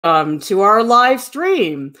To our live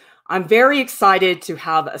stream. I'm very excited to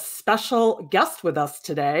have a special guest with us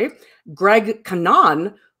today, Greg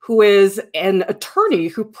Kanaan, who is an attorney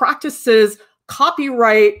who practices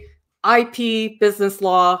copyright, IP, business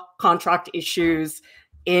law, contract issues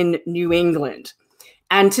in New England.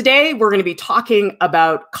 And today we're going to be talking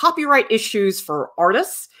about copyright issues for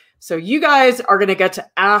artists. So you guys are going to get to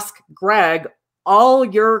ask Greg all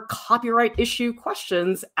your copyright issue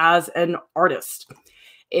questions as an artist.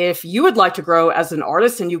 If you would like to grow as an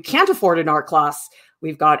artist and you can't afford an art class,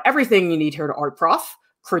 we've got everything you need here at Art Prof,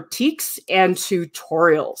 critiques and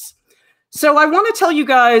tutorials. So I want to tell you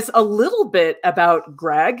guys a little bit about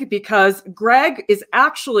Greg, because Greg is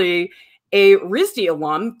actually a RISD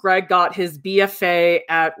alum. Greg got his BFA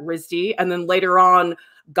at RISD and then later on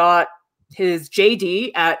got his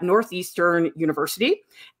JD at Northeastern University.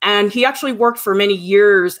 And he actually worked for many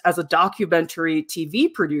years as a documentary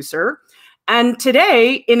TV producer. And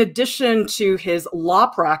today, in addition to his law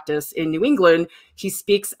practice in New England, he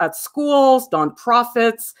speaks at schools,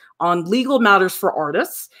 nonprofits, on legal matters for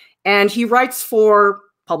artists. And he writes for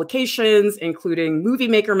publications, including Movie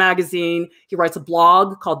Maker magazine. He writes a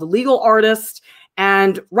blog called The Legal Artist.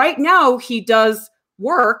 And right now, he does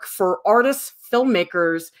work for artists,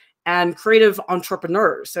 filmmakers, and creative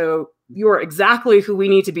entrepreneurs. So you are exactly who we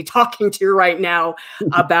need to be talking to right now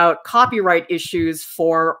about copyright issues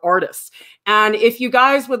for artists. And if you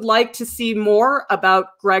guys would like to see more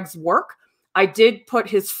about Greg's work, I did put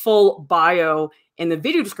his full bio in the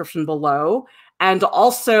video description below and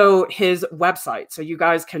also his website. So you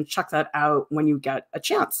guys can check that out when you get a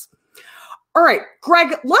chance. All right,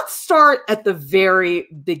 Greg, let's start at the very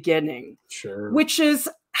beginning. Sure. Which is,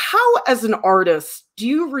 how, as an artist, do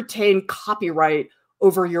you retain copyright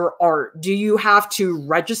over your art? Do you have to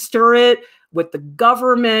register it with the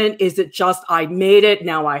government? Is it just, I made it,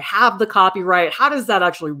 now I have the copyright? How does that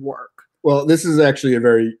actually work? Well, this is actually a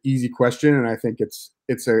very easy question, and I think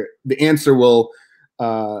the answer will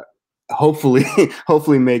hopefully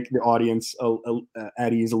make the audience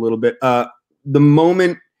at ease a little bit. The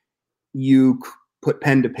moment you put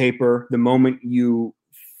pen to paper, the moment you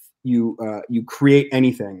create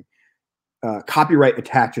anything, copyright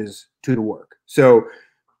attaches to the work. So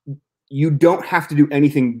you don't have to do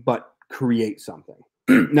anything but create something.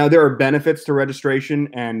 Now, there are benefits to registration,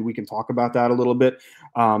 and we can talk about that a little bit.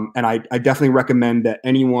 And I definitely recommend that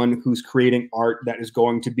anyone who's creating art that is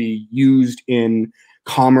going to be used in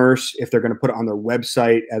commerce, if they're going to put it on their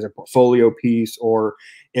website as a portfolio piece, or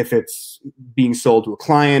if it's being sold to a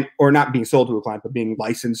client, or not being sold to a client, but being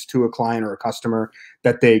licensed to a client or a customer,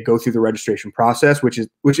 that they go through the registration process, which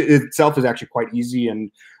itself is actually quite easy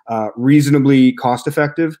and reasonably cost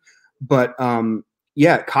effective. But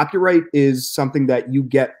yeah, copyright is something that you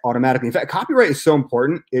get automatically. In fact, copyright is so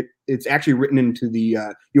important, it's actually written into the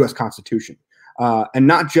U.S. Constitution, and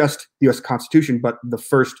not just the U.S. Constitution, but the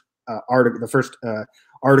first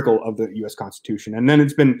article of the U.S. Constitution. And then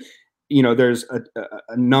it's been, there's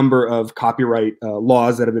a number of copyright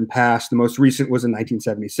laws that have been passed. The most recent was in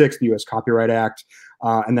 1976, the U.S. Copyright Act,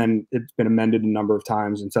 and then it's been amended a number of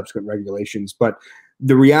times in subsequent regulations. But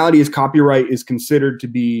the reality is, copyright is considered to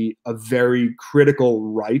be a very critical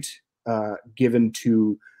right given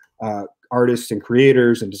to artists and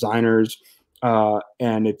creators and designers.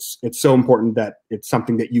 And it's so important that it's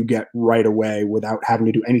something that you get right away without having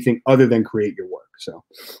to do anything other than create your work. So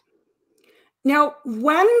now,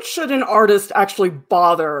 when should an artist actually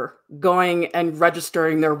bother going and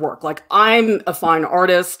registering their work? Like, I'm a fine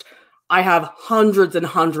artist. I have hundreds and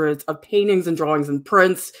hundreds of paintings and drawings and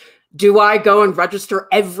prints. Do I go and register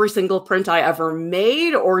every single print I ever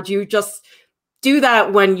made, or do you just do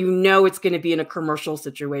that when you know it's going to be in a commercial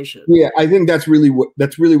situation? Yeah, I think that's really what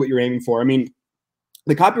you're aiming for. I mean,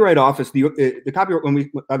 the Copyright Office, the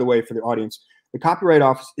copyright. By the way, for the audience, the Copyright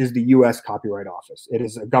Office is the U.S. Copyright Office. It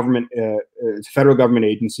is a government, it's a federal government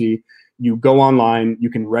agency. You go online, you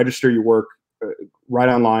can register your work right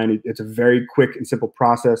online. It's a very quick and simple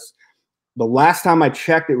process. The last time I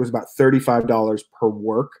checked, it was about $35 per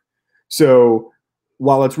work. So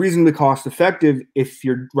while it's reasonably cost effective, if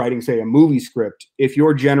you're writing, say, a movie script, if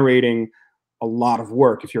you're generating a lot of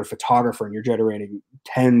work, if you're a photographer and you're generating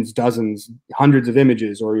tens, dozens, hundreds of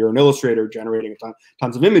images, or you're an illustrator generating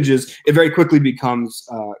tons of images, it very quickly becomes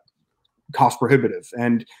cost prohibitive.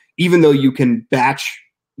 And even though you can batch,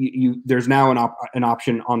 there's now an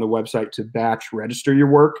option on the website to batch register your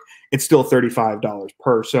work, it's still $35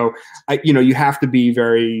 per. So you have to be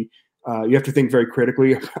you have to think very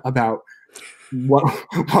critically about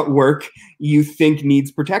what work you think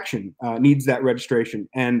needs protection, needs that registration.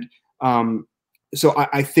 And so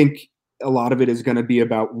I think a lot of it is going to be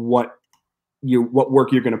about what what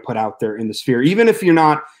work you're going to put out there in the sphere, even if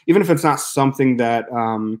it's not something that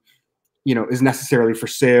is necessarily for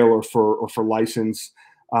sale or for license.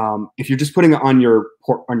 If you're just putting it on your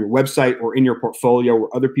website or in your portfolio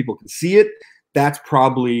where other people can see it, that's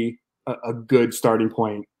probably a good starting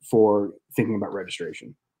point for thinking about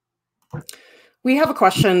registration. We have a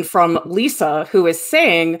question from Lisa, who is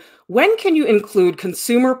saying, when can you include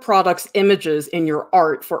consumer products images in your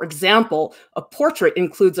art? For example, a portrait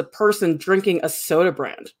includes a person drinking a soda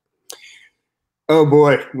brand. Oh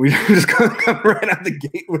boy, we just come right out the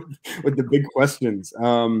gate with the big questions.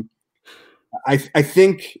 I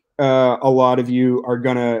think a lot of you are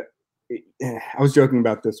gonna. I was joking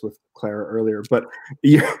about this with Clara earlier, but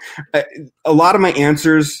a lot of my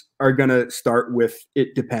answers are gonna start with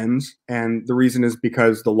 "it depends," and the reason is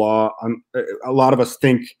because the law. A lot of us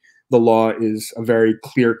think the law is a very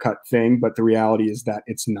clear-cut thing, but the reality is that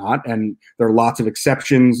it's not, and there are lots of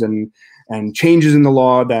exceptions and changes in the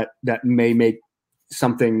law that may make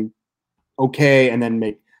something okay and then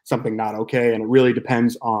make something not okay, and it really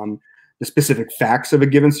depends on the specific facts of a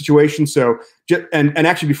given situation. So, and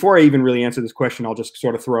actually, before I even really answer this question, I'll just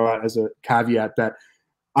sort of throw out as a caveat that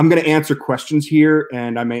I'm going to answer questions here,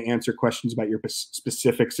 and I may answer questions about your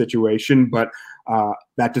specific situation, but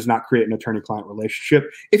that does not create an attorney-client relationship.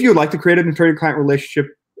 If you would like to create an attorney-client relationship,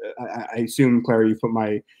 I assume, Clara, you put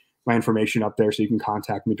my information up there so you can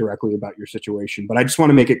contact me directly about your situation. But I just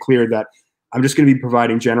want to make it clear that I'm just going to be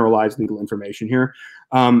providing generalized legal information here.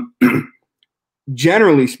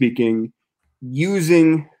 Generally speaking,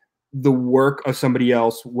 using the work of somebody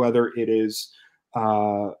else, whether it is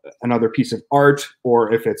another piece of art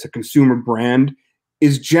or if it's a consumer brand,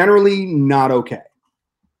 is generally not okay.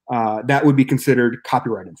 That would be considered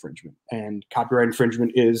copyright infringement. And copyright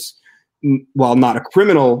infringement is, while not a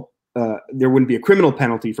criminal, there wouldn't be a criminal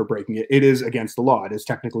penalty for breaking it. It is against the law. It is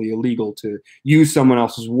technically illegal to use someone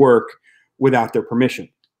else's work without their permission.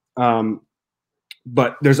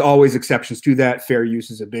 But there's always exceptions to that. Fair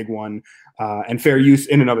use is a big one. And fair use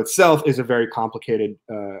in and of itself is a very complicated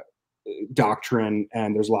doctrine.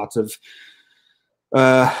 And there's lots of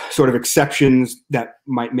sort of exceptions that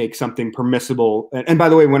might make something permissible. And by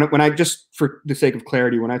the way, when I just, for the sake of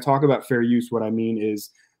clarity, when I talk about fair use, what I mean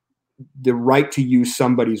is the right to use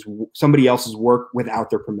somebody else's work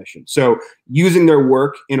without their permission. So using their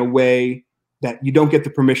work in a way that you don't get the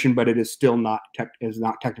permission, but it is still not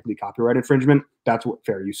technically copyright infringement. That's what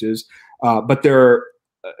fair use is. But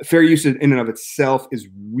fair use in and of itself is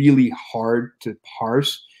really hard to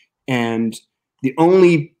parse, and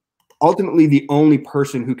ultimately the only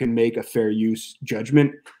person who can make a fair use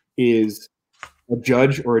judgment is a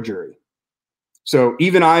judge or a jury. So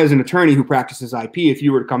even I, as an attorney who practices IP, if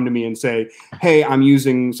you were to come to me and say, "Hey, I'm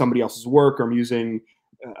using somebody else's work, or I'm using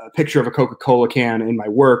a picture of a Coca-Cola can in my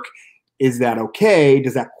work," is that okay?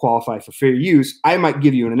 Does that qualify for fair use? I might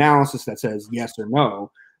give you an analysis that says yes or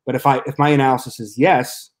no. But if my analysis is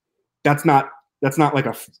yes, that's not like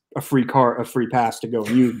a free pass to go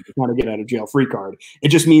and use it. It's not a get out of jail free card. It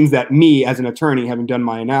just means that me, as an attorney, having done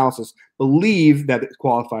my analysis, believe that it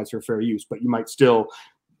qualifies for fair use. But you might still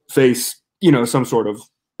face, some sort of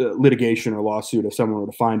litigation or lawsuit if someone were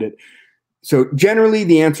to find it. So generally,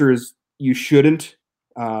 the answer is you shouldn't.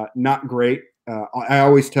 Not great. I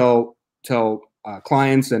always tell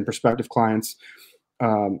clients and prospective clients,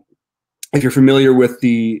 if you're familiar with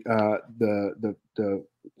the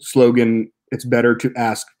slogan, "It's better to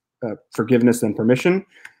ask forgiveness than permission,"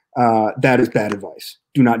 that is bad advice.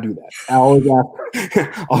 Do not do that.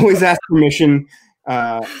 Always ask permission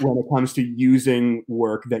when it comes to using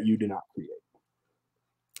work that you do not create.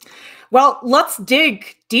 Well, let's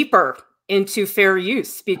dig deeper into fair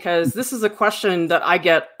use, because this is a question that I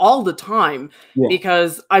get all the time. Yeah.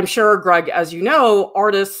 Because I'm sure, Greg, as you know,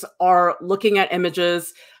 artists are looking at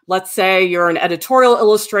images. Let's say you're an editorial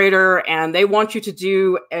illustrator and they want you to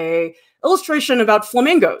do a illustration about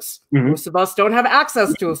flamingos. Mm-hmm. Most of us don't have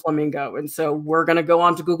access to a flamingo. And so we're going to go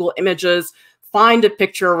onto Google Images, find a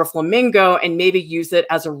picture of a flamingo, and maybe use it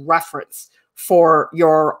as a reference for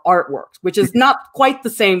your artwork, which is not quite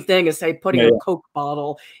the same thing as, say, putting a Coke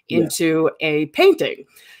bottle into a painting.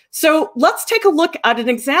 So let's take a look at an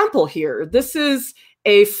example here. This is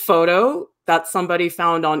a photo that somebody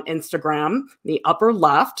found on Instagram, the upper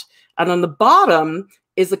left, and on the bottom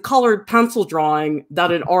is a colored pencil drawing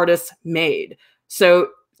that an artist made. So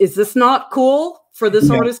is this not cool for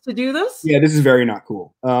this artist to do this? Yeah, this is very not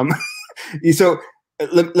cool. So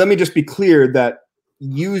let me just be clear that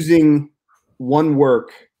using one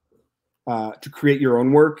work to create your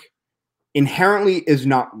own work inherently is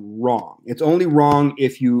not wrong. It's only wrong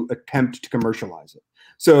if you attempt to commercialize it.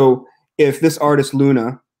 So if this artist,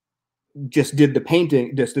 Luna, just did the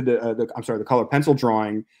painting, just did the color pencil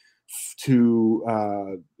drawing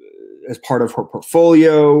to as part of her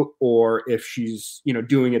portfolio, or if she's, you know,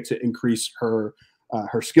 doing it to increase her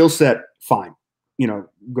her skill set, fine, you know,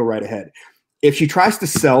 go right ahead. If she tries to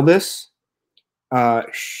sell this,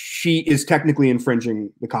 she is technically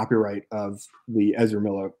infringing the copyright of the Ezra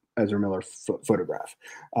Miller photograph,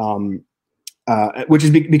 which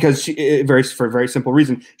is because for a very simple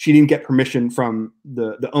reason, she didn't get permission from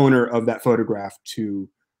the owner of that photograph to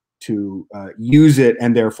use it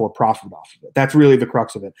and therefore profit off of it. That's really the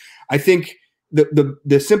crux of it. I think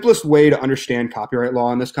the simplest way to understand copyright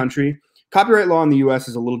law in this country, copyright law in the U.S.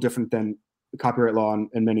 is a little different than copyright law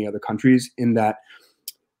in many other countries, in that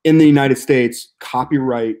in the United States,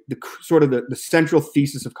 copyright, the central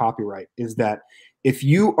thesis of copyright is that if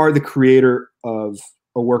you are the creator of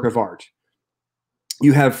a work of art,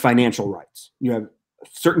 you have financial rights. You have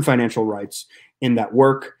certain financial rights in that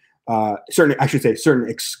work. Certain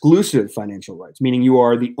exclusive financial rights, meaning you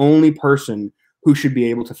are the only person who should be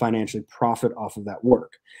able to financially profit off of that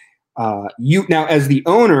work. Now, as the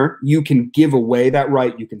owner, you can give away that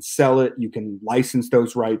right, you can sell it, you can license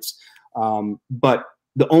those rights, but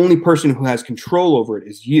the only person who has control over it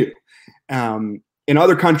is you. In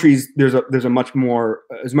other countries, there's a much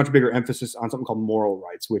bigger emphasis on something called moral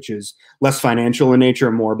rights, which is less financial in nature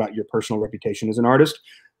and more about your personal reputation as an artist.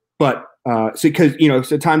 But because, you know,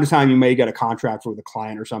 so time to time you may get a contract with a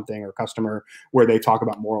client or something, or a customer, where they talk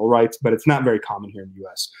about moral rights, but it's not very common here in the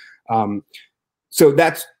U.S. So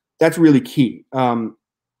that's really key.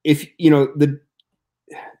 If you know,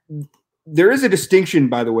 there is a distinction,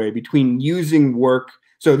 by the way, between using work.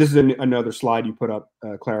 So this is another slide you put up,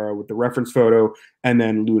 Clara, with the reference photo and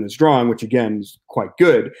then Luna's drawing, which again is quite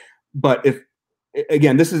good. But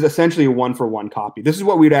again, this is essentially a one-for-one copy. This is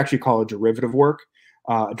what we'd actually call a derivative work.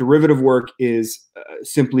 Derivative work is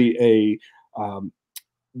simply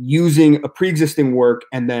using a pre-existing work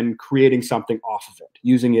and then creating something off of it,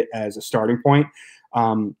 using it as a starting point.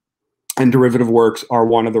 And derivative works are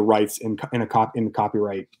one of the rights in the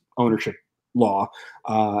copyright ownership law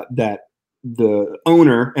that the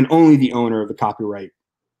owner and only the owner of the copyright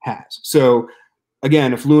has. So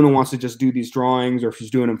again, if Luna wants to just do these drawings, or if she's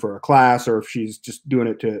doing them for a class, or if she's just doing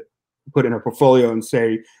it to put in her portfolio and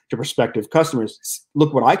say to prospective customers,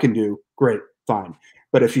 look what I can do, great, fine.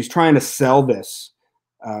 But if she's trying to sell this,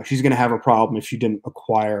 she's going to have a problem if she didn't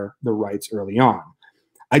acquire the rights early on.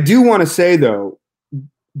 I do want to say, though,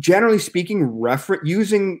 generally speaking,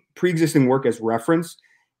 using pre-existing work as reference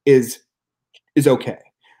is okay.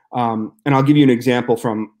 And I'll give you an example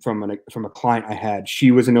from a client I had.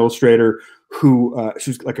 She was an illustrator who she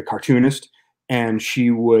was like a cartoonist, and she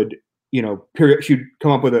would, you know, she'd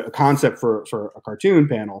come up with a concept for a cartoon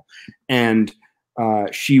panel, and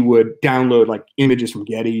she would download like images from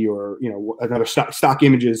Getty or, you know, another stock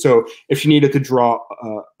images. So if she needed to draw,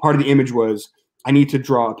 part of the image was, I need to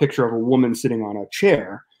draw a picture of a woman sitting on a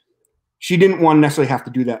chair. She didn't want to necessarily have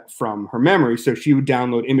to do that from her memory, so she would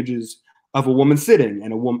download images of a woman sitting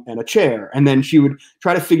and a chair, and then she would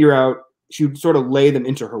try to figure out. She would sort of lay them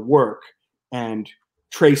into her work and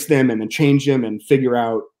trace them, and then change them and figure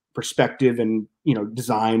out perspective and, you know,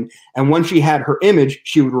 design. And once she had her image,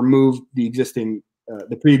 she would remove the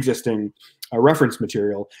pre-existing reference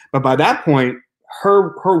material. But by that point,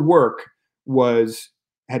 her work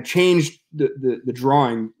had changed the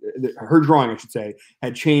drawing. Her drawing, I should say,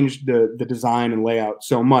 had changed the design and layout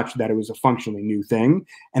so much that it was a functionally new thing,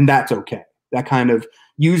 and that's okay. That kind of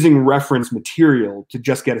using reference material to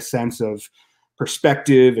just get a sense of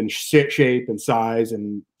perspective and shape and size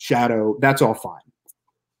and shadow, that's all fine.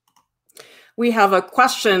 We have a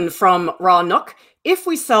question from Ra Nook. If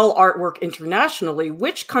we sell artwork internationally,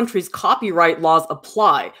 which countries' copyright laws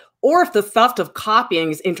apply? Or if the theft of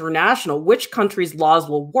copying is international, which country's laws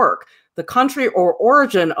will work? The country or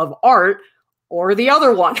origin of art, or the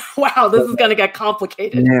other one? Wow, this is going to get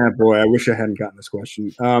complicated. Yeah, boy, I wish I hadn't gotten this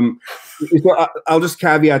question. So I'll just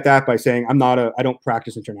caveat that by saying I don't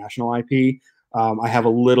practice international IP. I have a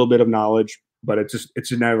little bit of knowledge, but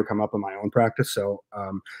it's never come up in my own practice. So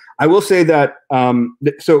I will say that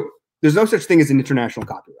so there's no such thing as an international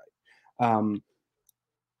copyright.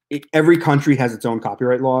 Every country has its own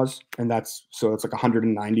copyright laws, and it's like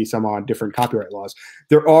 190 some odd different copyright laws.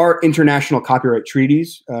 There are international copyright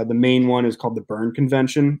treaties. The main one is called the Berne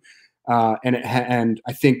Convention, and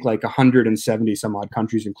I think like 170 some odd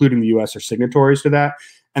countries, including the U.S., are signatories to that.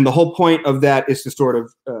 And the whole point of that is to sort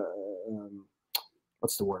of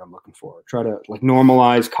what's the word I'm looking for? Try to like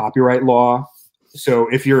normalize copyright law. So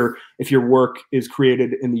if your work is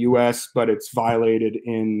created in the U.S. but it's violated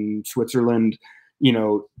in Switzerland, you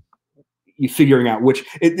know, you figuring out which.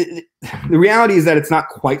 The reality is that it's not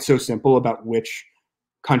quite so simple about which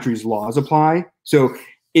countries' laws apply. So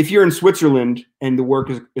if you're in Switzerland and the work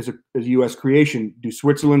is a U.S. creation, do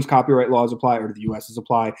Switzerland's copyright laws apply or do the U.S.'s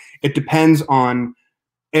apply? It depends on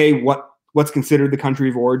what's considered the country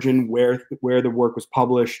of origin, where the work was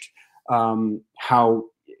published,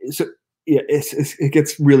 it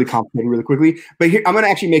gets really complicated really quickly. But here, I'm going to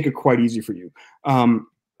actually make it quite easy for you.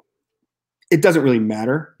 It doesn't really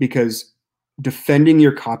matter, because defending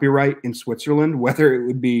your copyright in Switzerland, whether it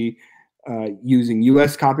would be using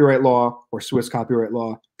U.S. copyright law or Swiss copyright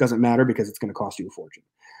law, doesn't matter, because it's going to cost you a fortune.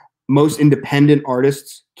 Most independent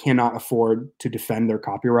artists cannot afford to defend their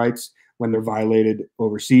copyrights when they're violated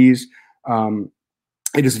overseas.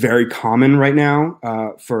 It is very common right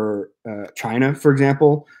now for China, for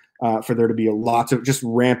example, for there to be lots of just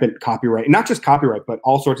rampant copyright, not just copyright, but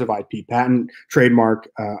all sorts of IP, patent, trademark,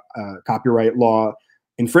 copyright law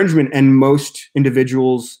infringement. And most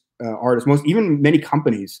individuals, artists, even many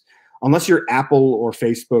companies, unless you're Apple or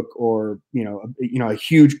Facebook or a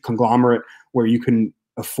huge conglomerate where you can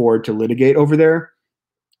afford to litigate over there,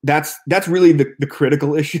 that's really the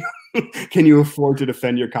critical issue. Can you afford to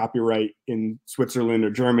defend your copyright in Switzerland or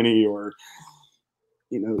Germany or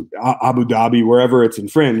Abu Dhabi, wherever it's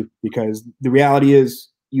infringed? Because the reality is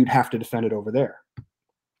you'd have to defend it over there.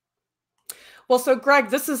 Well, so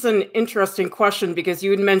Greg, this is an interesting question, because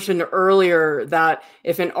you had mentioned earlier that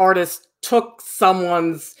if an artist took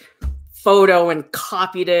someone's photo and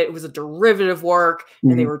copied it, it was a derivative work,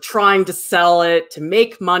 and they were trying to sell it to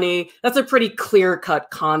make money, that's a pretty clear-cut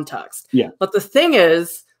context. Yeah. But the thing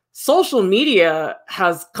is, social media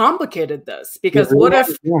has complicated this, because what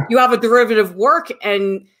if you have a derivative work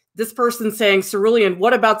and this person's saying, Cerulean,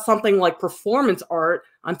 what about something like performance art?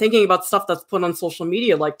 I'm thinking about stuff that's put on social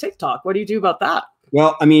media like TikTok. What do you do about that?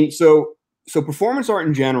 Well, I mean, so performance art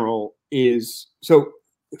in general is, so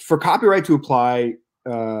for copyright to apply,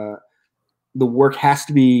 the work has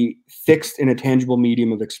to be fixed in a tangible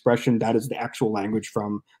medium of expression. That is the actual language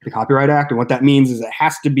from the Copyright Act. And what that means is it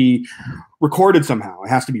has to be recorded somehow. It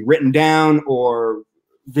has to be written down or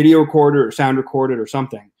video recorded or sound recorded or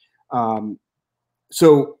something.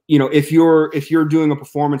 So, if you're doing a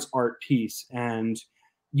performance art piece and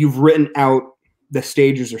you've written out the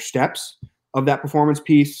stages or steps of that performance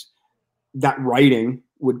piece, that writing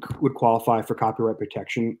would qualify for copyright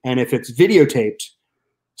protection. And if it's videotaped,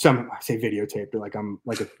 I say videotaped, like I'm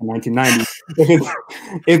like a 1990s.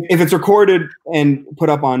 if it's recorded and put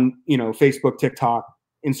up on Facebook, TikTok,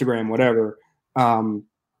 Instagram, whatever, that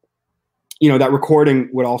recording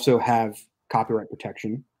would also have copyright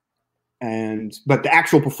protection. But the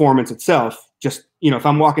actual performance itself, just if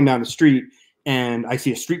I'm walking down the street and I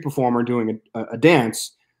see a street performer doing a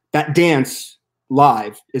dance, that dance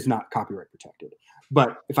live is not copyright protected.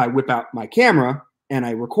 But if I whip out my camera and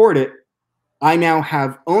I record it, I now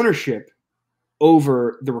have ownership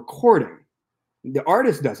over the recording. The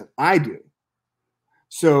artist doesn't, I do.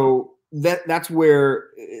 So that's where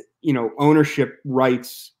ownership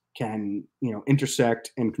rights can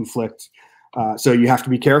intersect and conflict. So you have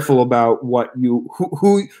to be careful about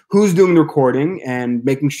who's doing the recording and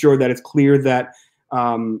making sure that it's clear that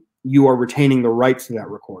you are retaining the rights to that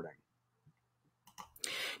recording.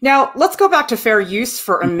 Now, let's go back to fair use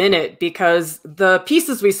for a minute, because the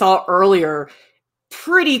pieces we saw earlier,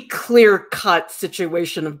 pretty clear-cut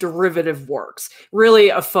situation of derivative works, really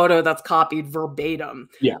a photo that's copied verbatim.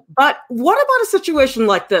 Yeah. But what about a situation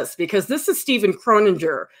like this? Because this is Stephen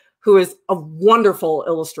Croninger, who is a wonderful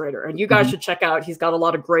illustrator, and you guys should check out, he's got a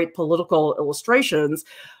lot of great political illustrations.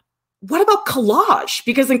 What about collage?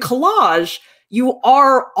 Because in collage, you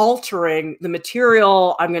are altering the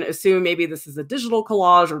material. I'm going to assume maybe this is a digital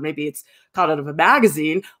collage, or maybe it's cut out of a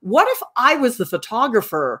magazine. What if I was the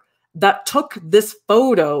photographer that took this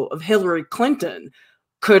photo of Hillary Clinton?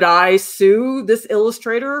 Could I sue this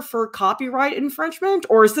illustrator for copyright infringement?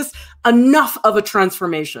 Or is this enough of a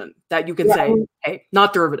transformation that you can say, hey,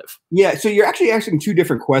 not derivative? Yeah, so you're actually asking two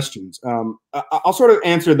different questions. I'll sort of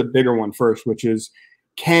answer the bigger one first, which is,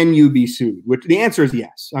 can you be sued? Which the answer is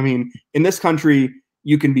yes. I mean, in this country,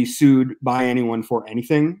 you can be sued by anyone for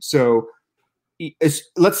anything. So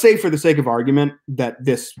let's say, for the sake of argument, that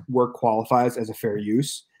this work qualifies as a fair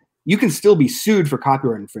use. You can still be sued for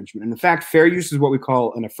copyright infringement. And in fact, fair use is what we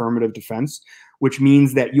call an affirmative defense, which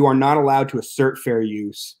means that you are not allowed to assert fair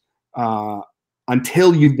use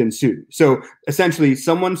until you've been sued. So essentially,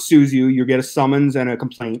 someone sues you, you get a summons and a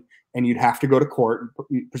complaint, and you'd have to go to court,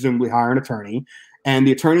 presumably hire an attorney. And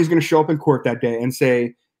the attorney is going to show up in court that day and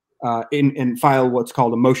say, and file what's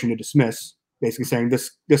called a motion to dismiss, basically saying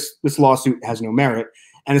this lawsuit has no merit.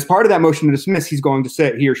 And as part of that motion to dismiss,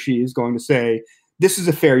 he or she is going to say, this is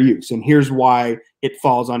a fair use, and here's why it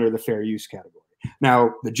falls under the fair use category.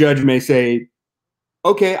 Now, the judge may say,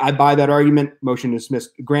 okay, I buy that argument, motion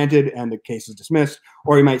dismissed, granted, and the case is dismissed.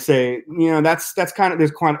 Or he might say, that's kind of,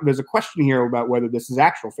 there's a question here about whether this is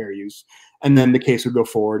actual fair use. And then the case would go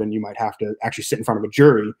forward, and you might have to actually sit in front of a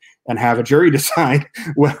jury and have a jury decide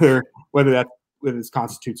whether this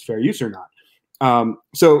constitutes fair use or not.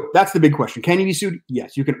 So that's the big question. Can you be sued?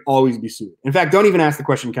 Yes, you can always be sued. In fact, don't even ask the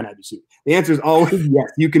question, can I be sued? The answer is always yes,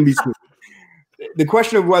 you can be sued. The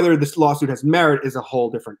question of whether this lawsuit has merit is a whole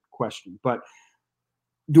different question. But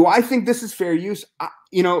do I think this is fair use? I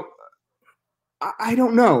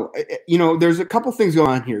don't know. There's a couple things going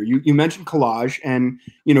on here. You mentioned collage, and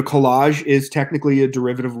collage is technically a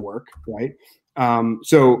derivative work, right?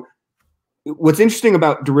 So what's interesting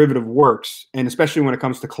about derivative works, and especially when it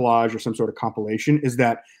comes to collage or some sort of compilation, is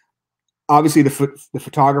that obviously the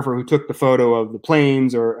photographer who took the photo of the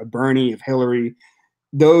planes or a Bernie, of Hillary,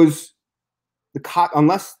 unless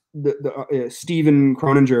Stephen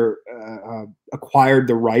Croninger acquired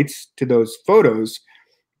the rights to those photos,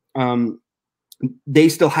 they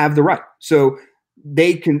still have the right. So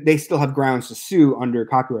they still have grounds to sue under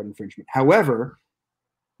copyright infringement. However,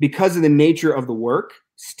 because of the nature of the work,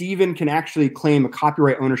 Stephen can actually claim a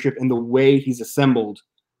copyright ownership in the way he's assembled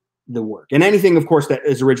the work, and anything, of course, that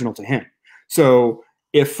is original to him. So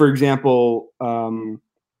if, for example,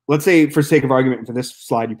 let's say, for sake of argument, for this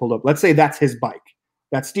slide you pulled up, let's say that's his bike.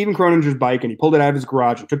 That's Stephen Croninger's bike, and he pulled it out of his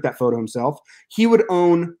garage and took that photo himself. He would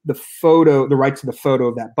own the rights to the photo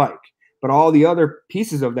of that bike. But all the other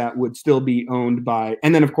pieces of that would still be owned by,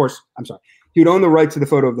 and then, of course, he would own the rights to the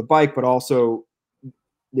photo of the bike, but also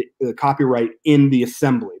the copyright in the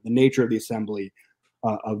assembly, the nature of the assembly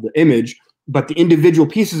of the image. But the individual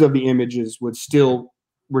pieces of the images would still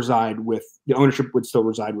reside with, the ownership would still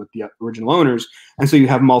reside with the original owners. And so you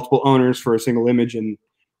have multiple owners for a single image, and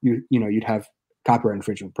you'd have copyright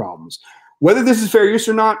infringement problems. Whether this is fair use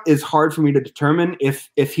or not is hard for me to determine. If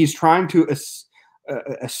he's trying to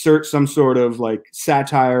assert some sort of like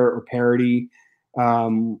satire or parody,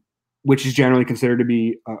 which is generally considered to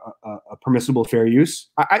be a permissible fair use,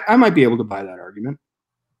 I might be able to buy that argument.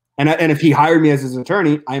 And if he hired me as his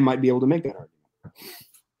attorney, I might be able to make that argument.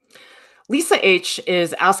 Lisa H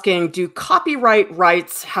is asking, do copyright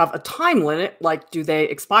rights have a time limit? Like, do they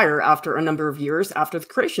expire after a number of years after the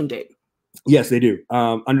creation date? Yes, they do.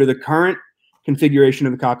 Under the current configuration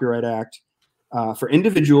of the Copyright Act, for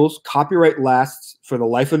individuals, copyright lasts for the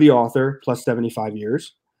life of the author plus 75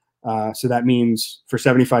 years. So that means for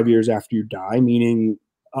 75 years after you die, meaning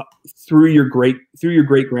through your great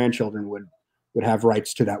grandchildren would have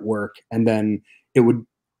rights to that work, and then it would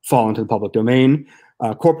fall into the public domain.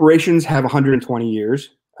 Corporations have 120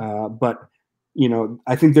 years, but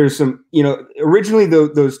I think there's some, originally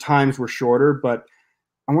those times were shorter, but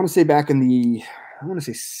I want to say back in the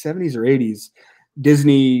 70s or 80s,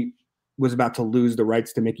 Disney was about to lose the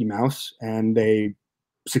rights to Mickey Mouse, and they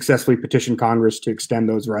successfully petitioned Congress to extend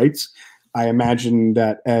those rights. I imagine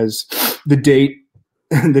that as the date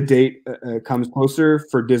comes closer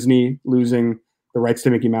for Disney losing the rights to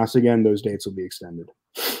Mickey Mouse again, those dates will be extended.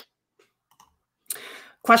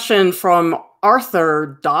 Question from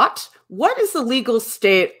Arthur Dot. What is the legal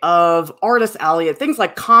state of Artist Alley at things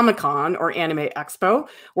like Comic-Con or Anime Expo,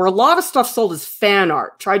 where a lot of stuff sold as fan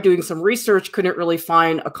art? Tried doing some research, couldn't really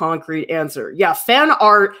find a concrete answer. Yeah, fan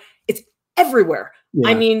art, it's everywhere. Yeah.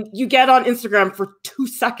 I mean, you get on Instagram for 2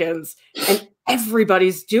 seconds and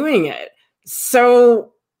everybody's doing it.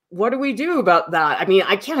 So what do we do about that? I mean,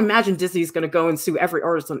 I can't imagine Disney's going to go and sue every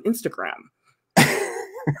artist on Instagram.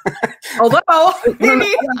 Although,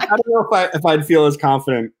 maybe I don't know if I'd feel as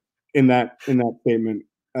confident in that statement.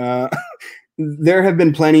 There have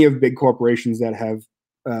been plenty of big corporations that have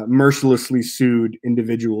mercilessly sued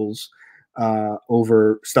individuals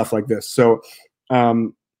over stuff like this. So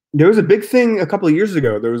there was a big thing a couple of years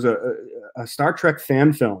ago. There was a Star Trek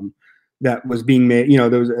fan film that was being made.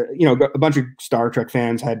 There was a bunch of Star Trek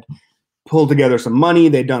fans had pulled together some money.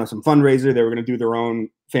 They'd done some fundraiser. They were going to do their own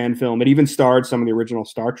fan film. It even starred some of the original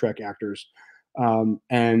Star Trek actors.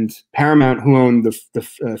 And Paramount, who owned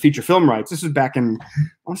the feature film rights, this was back in, I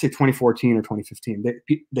want to say 2014 or 2015.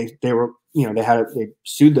 They were, they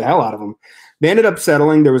sued the hell out of them. They ended up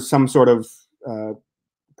settling. There was some sort of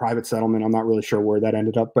private settlement. I'm not really sure where that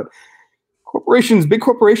ended up, but big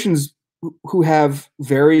corporations who have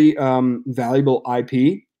very valuable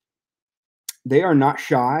IP, they are not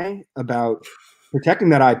shy about protecting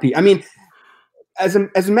that IP. I mean, as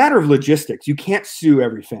a matter of logistics, you can't sue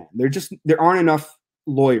every fan. There aren't enough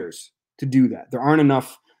lawyers to do that. There's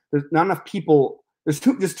not enough people there's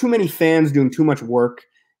too many fans doing too much work,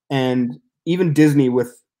 and even Disney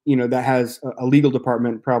with that has a legal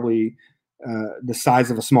department probably the size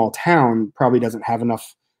of a small town probably doesn't have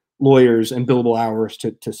enough lawyers and billable hours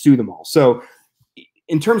to sue them all. So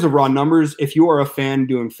in terms of raw numbers, if you are a fan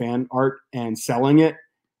doing fan art and selling it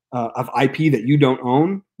of IP that you don't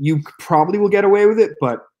own, you probably will get away with it.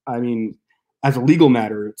 But I mean, as a legal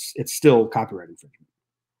matter, it's still copyright infringement.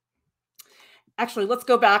 Actually, let's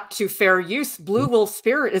go back to fair use. Blue Wolf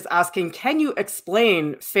Spirit is asking, can you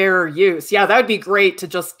explain fair use? Yeah, that would be great to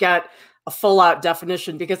just get a full-out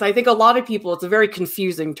definition, because I think a lot of people, it's a very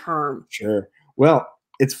confusing term. Sure. Well,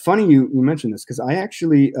 it's funny you mentioned this, because I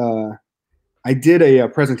actually I did a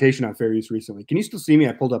presentation on fair use recently. Can you still see me?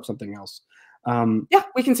 I pulled up something else. Yeah,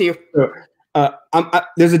 we can see you.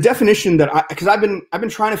 There's a definition that because I've been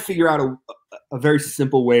trying to figure out a very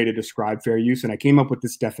simple way to describe fair use, and I came up with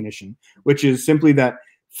this definition, which is simply that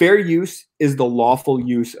fair use is the lawful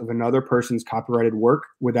use of another person's copyrighted work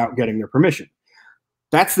without getting their permission.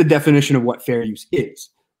 That's the definition of what fair use is.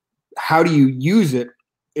 How do you use it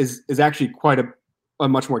is actually quite a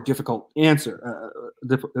much more difficult answer,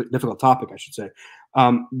 difficult topic, I should say.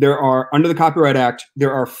 There are, under the Copyright Act,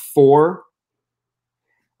 there are four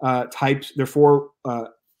types, there are four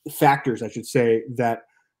factors, I should say, that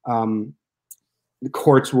the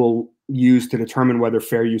courts will use to determine whether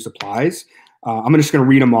fair use applies. I'm just going to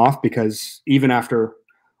read them off, because even after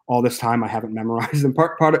all this time, I haven't memorized them.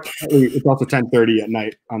 It's also 10:30 at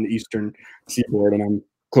night on the Eastern Seaboard, and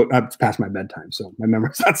it's past my bedtime, so my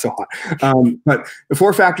memory's not so hot. But the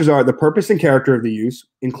four factors are the purpose and character of the use,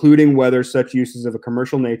 including whether such use is of a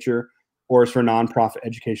commercial nature or is for nonprofit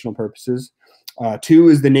educational purposes. 2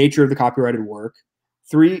 is the nature of the copyrighted work.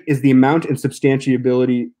 3 is the amount and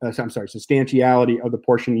substantiality of the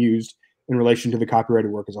portion used in relation to the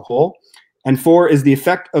copyrighted work as a whole. And 4 is the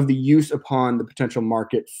effect of the use upon the potential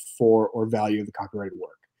market for or value of the copyrighted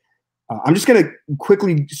work. I'm just going to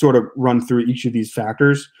quickly sort of run through each of these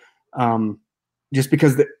factors, just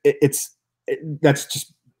because that's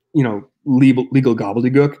just legal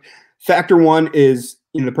gobbledygook. Factor 1 is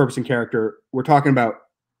the purpose and character. We're talking about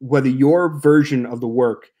whether your version of the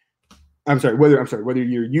work, whether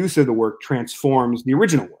your use of the work transforms the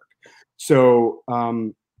original work. So,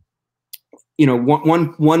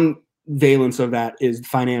 one valence of that is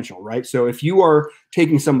financial, right? So if you are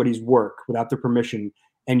taking somebody's work without their permission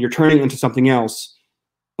and you're turning it into something else,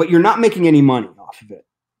 but you're not making any money off of it,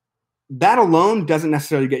 that alone doesn't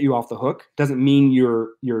necessarily get you off the hook. Doesn't mean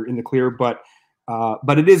you're in the clear, but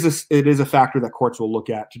it is a factor that courts will look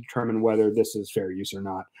at to determine whether this is fair use or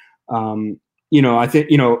not. I think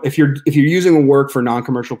if you're using a work for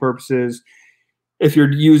non-commercial purposes, if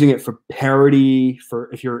you're using it for parody,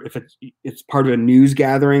 if it's part of a news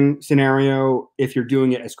gathering scenario, if you're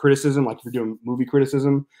doing it as criticism, like if you're doing movie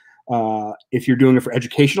criticism, if you're doing it for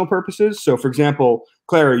educational purposes. So, for example,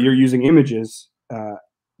 Clara, you're using images,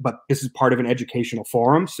 but this is part of an educational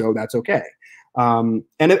forum, so that's okay. And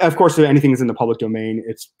of course, if anything is in the public domain,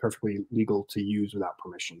 it's perfectly legal to use without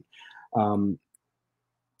permission.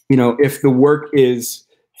 If the work is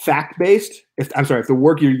fact-based, if the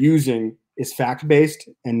work you're using is fact-based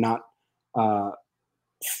and not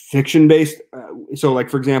fiction-based. So, like,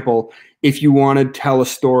 for example, if you want to tell a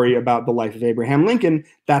story about the life of Abraham Lincoln,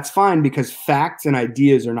 that's fine, because facts and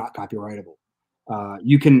ideas are not copyrightable.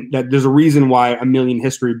 There's a reason why a million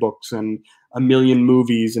history books and a million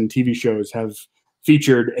movies and TV shows have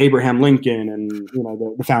featured Abraham Lincoln and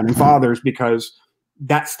the founding fathers, because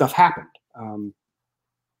that stuff happened.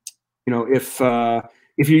 If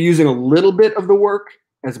you're using a little bit of the work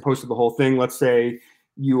as opposed to the whole thing, let's say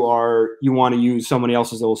you want to use somebody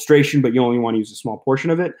else's illustration, but you only want to use a small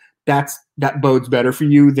portion of it, that bodes better for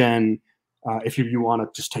you than if you want to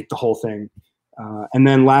just take the whole thing. And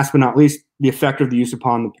then last but not least, the effect of the use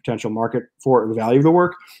upon the potential market for the value of the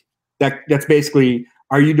work. That's basically,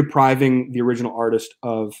 are you depriving the original artist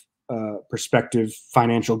of prospective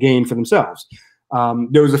financial gain for themselves?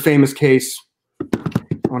 There was a famous case,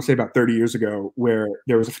 I want to say about 30 years ago, where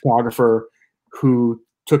there was a photographer who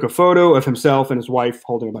took a photo of himself and his wife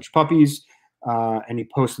holding a bunch of puppies, and he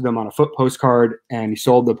posted them on a postcard, and he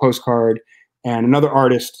sold the postcard. And another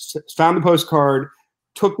artist found the postcard,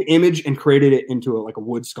 took the image and created it into a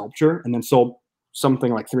wood sculpture, and then sold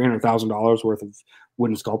something like $300,000 worth of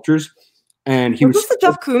wooden sculptures. And was this the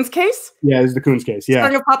Jeff Koons case? Yeah, this is the Koons case. Yeah,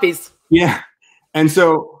 Starting with puppies. Yeah, and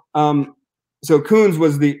so Koons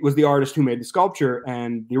was the artist who made the sculpture,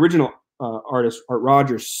 and the original artist, Art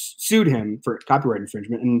Rogers, sued him for copyright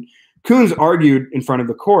infringement. And Koons argued in front of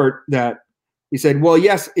the court that he said, well,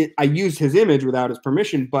 yes, I used his image without his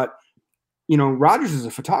permission, but Rogers is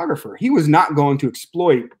a photographer. He was not going to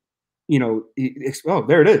exploit, oh,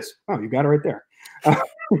 there it is. Oh, you got it right there.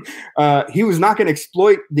 He was not going to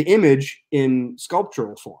exploit the image in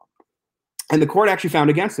sculptural form. And the court actually found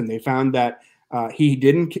against him. They found that he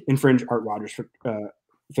didn't infringe Art Rogers'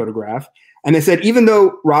 photograph. And they said, even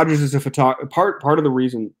though Rogers is a photographer, part of the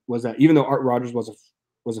reason was that even though Art Rogers was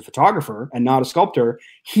a photographer and not a sculptor,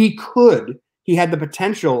 he had the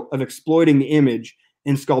potential of exploiting the image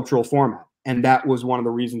in sculptural format. And that was one of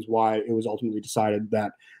the reasons why it was ultimately decided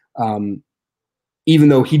that even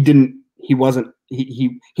though he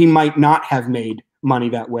might not have made money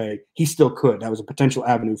that way, he still could. That was a potential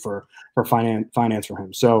avenue for finance for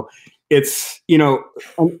him. So it's,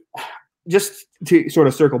 just to sort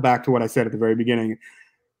of circle back to what I said at the very beginning,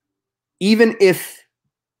 even if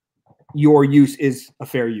your use is a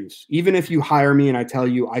fair use, even if you hire me and I tell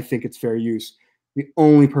you I think it's fair use, the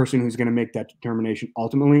only person who's going to make that determination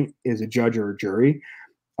ultimately is a judge or a jury.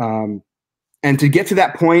 And to get to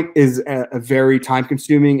that point is a very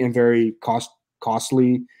time-consuming and very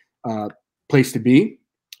costly place to be.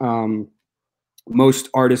 Most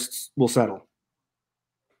artists will settle.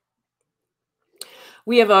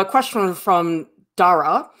 We have a question from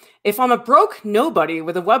Dara. If I'm a broke nobody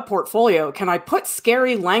with a web portfolio, can I put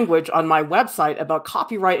scary language on my website about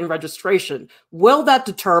copyright and registration? Will that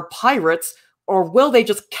deter pirates, or will they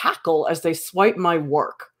just cackle as they swipe my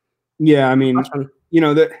work? Yeah, I mean,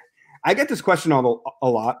 I get this question a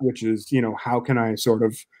lot, which is, how can I sort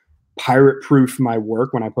of pirate-proof my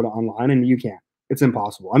work when I put it online? And you can't. It's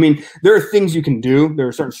impossible. I mean, there are things you can do. There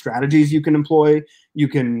are certain strategies you can employ. You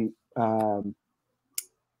can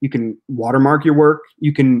watermark your work.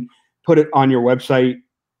 You can put it on your website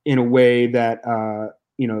in a way that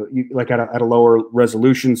like at a lower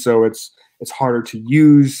resolution, so it's harder to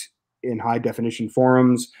use in high definition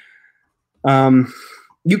forums. There's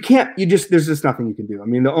just nothing you can do. I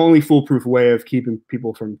mean, the only foolproof way of keeping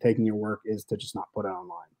people from taking your work is to just not put it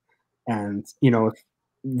online. And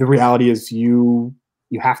the reality is you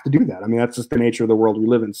have to do that. I mean, that's just the nature of the world we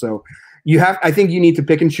live in. So I think you need to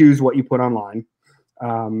pick and choose what you put online.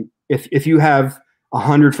 If you have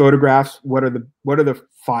 100 photographs, what are the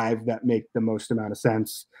 5 that make the most amount of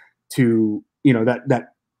sense to, that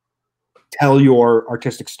tell your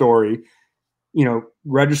artistic story?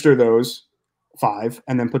 Register those 5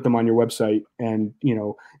 and then put them on your website. And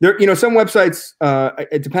some websites,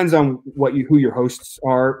 it depends on who your hosts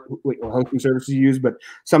are, what hosting services you use, but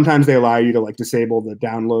sometimes they allow you to like disable the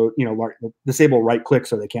download, disable right click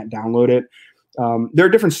so they can't download it. There are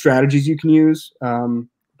different strategies you can use,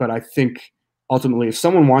 but I think ultimately if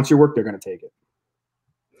someone wants your work, they're going to take it.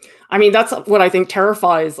 I mean, that's what I think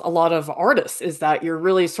terrifies a lot of artists, is that you're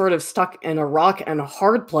really sort of stuck in a rock and a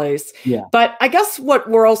hard place. Yeah. But I guess what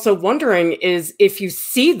we're also wondering is if you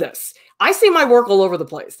see this. I see my work all over the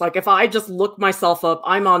place. Like if I just look myself up,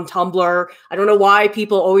 I'm on Tumblr. I don't know why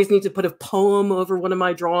people always need to put a poem over one of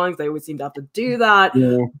my drawings. They always seem to have to do that.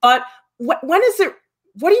 Yeah. But what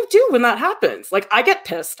do you do when that happens? Like I get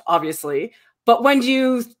pissed, obviously. But when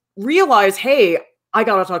you realize, hey, I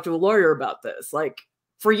got to talk to a lawyer about this, like,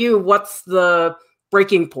 for you, what's the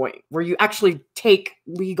breaking point where you actually take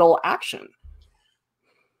legal action?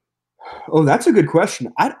 Oh, that's a good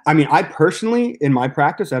question. I mean, I personally, in my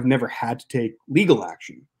practice, I've never had to take legal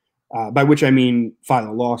action, by which I mean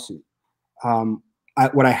file a lawsuit.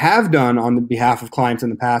 What I have done on the behalf of clients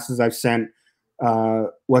in the past is I've sent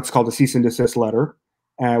what's called a cease and desist letter,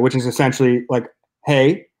 which is essentially like,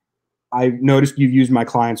 hey, I've noticed you've used my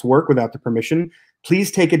client's work without the permission.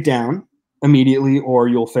 Please take it down immediately or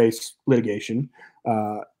you'll face litigation.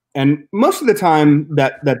 And most of the time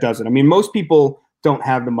that does it. I mean, most people don't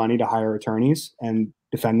have the money to hire attorneys and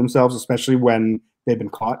defend themselves, especially when they've been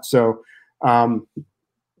caught. So, they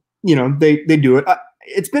do it.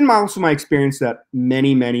 It's been also my experience that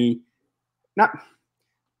many, not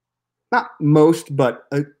most, but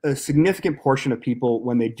a significant portion of people,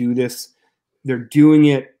 when they do this, they're doing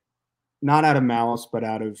it not out of malice, but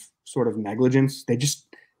out of sort of negligence. They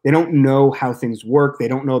don't know how things work. They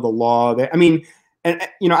don't know the law.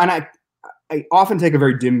 I often take a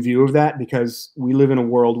very dim view of that because we live in a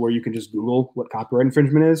world where you can just Google what copyright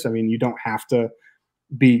infringement is. I mean, you don't have to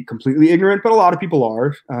be completely ignorant, but a lot of people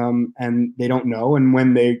are, and they don't know. And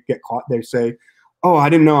when they get caught, they say, "Oh, I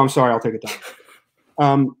didn't know. I'm sorry. I'll take it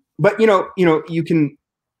down." But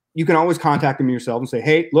you can always contact them yourself and say,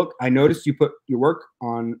 "Hey, look, I noticed you put my work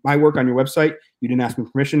on your website. You didn't ask me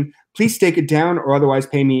permission. Please take it down, or otherwise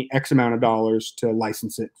pay me X amount of dollars to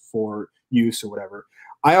license it for use or whatever."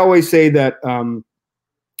 I always say that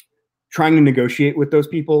trying to negotiate with those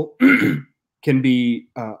people can be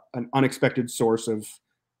an unexpected source of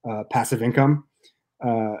passive income.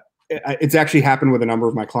 It's actually happened with a number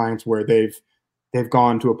of my clients where they've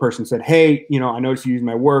gone to a person and said, hey, you know, I noticed you use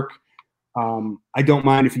my work. I don't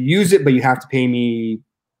mind if you use it, but you have to pay me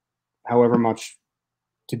however much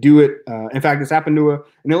to do it. In fact, this happened to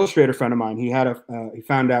an illustrator friend of mine. He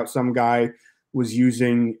found out some guy was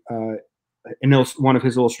using one of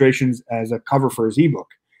his illustrations as a cover for his ebook,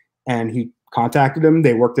 and he contacted him.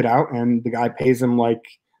 They worked it out, and the guy pays him like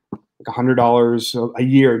 $100 a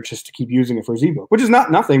year just to keep using it for his ebook, which is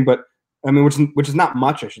not nothing, but I mean, which is not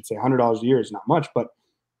much, I should say. $100 a year is not much, but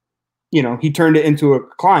you know, he turned it into a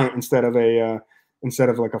client instead of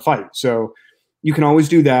like a fight. So you can always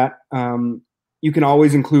do that. You can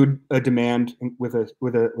always include a demand with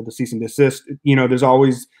a cease and desist. You know, there's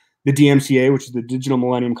always the DMCA, which is the Digital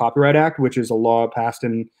Millennium Copyright Act, which is a law passed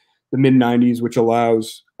in the mid-90s, which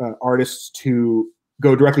allows artists to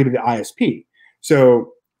go directly to the ISP.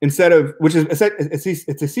 So instead of,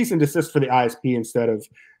 it's a cease and desist for the ISP instead of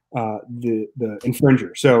the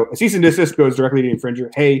infringer. So a cease and desist goes directly to the infringer.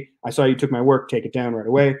 Hey, I saw you took my work, take it down right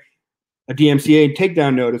away. A DMCA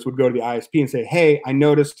takedown notice would go to the ISP and say, hey, I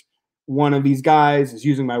noticed one of these guys is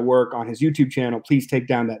using my work on his YouTube channel. Please take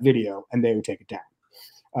down that video, and they would take it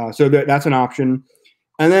down. So that's an option.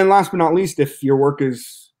 And then last but not least, if your work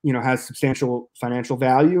is, you know, has substantial financial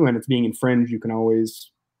value and it's being infringed, you can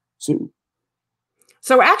always sue.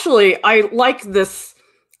 So actually, I like this,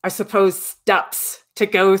 I suppose, steps to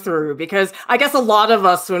go through, because I guess a lot of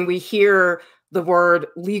us, when we hear the word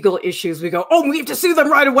legal issues, we go, oh, we have to sue them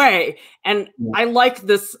right away. And yeah. I like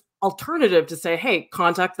this alternative to say, hey,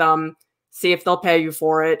 contact them, see if they'll pay you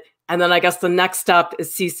for it. And then I guess the next step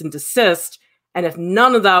is cease and desist. And if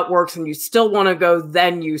none of that works and you still want to go,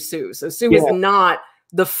 then you sue. So sue is not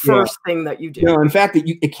the first thing that you do. No, in fact,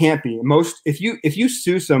 it can't be. If you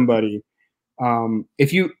sue somebody, by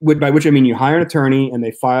which I mean you hire an attorney and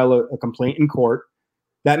they file a complaint in court,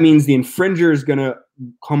 that means the infringer is going to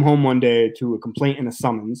come home one day to a complaint and a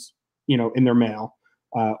summons, you know, in their mail,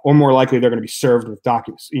 or more likely they're going to be served with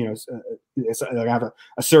documents. You know, they'll have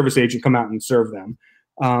a service agent come out and serve them.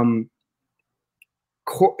 How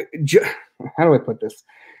do I put this?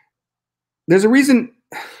 There's a reason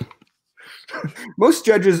most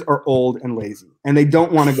judges are old and lazy, and they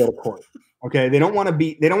don't want to go to court. Okay, they don't want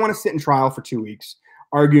to sit in trial for 2 weeks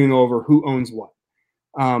arguing over who owns what.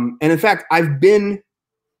 And in fact,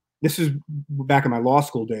 this is back in my law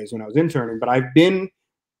school days when I was interning, but I've been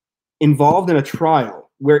involved in a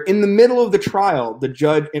trial where in the middle of the trial, the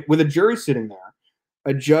judge, with a jury sitting there,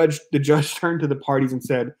 the judge turned to the parties and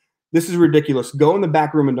said, this is ridiculous. Go in the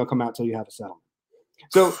back room and don't come out till you have a settlement.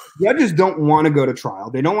 So judges don't want to go to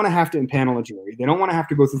trial. They don't want to have to impanel a jury. They don't want to have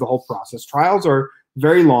to go through the whole process. Trials are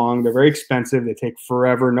very long. They're very expensive. They take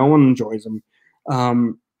forever. No one enjoys them.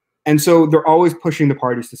 And so they're always pushing the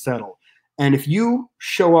parties to settle. And if you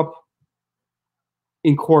show up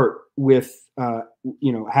in court with,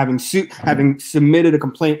 you know, having submitted a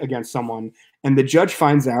complaint against someone, and the judge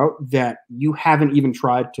finds out that you haven't even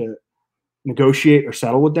tried to negotiate or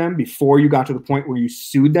settle with them before you got to the point where you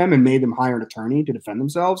sued them and made them hire an attorney to defend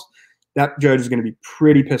themselves, that judge is going to be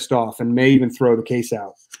pretty pissed off and may even throw the case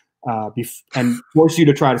out and force you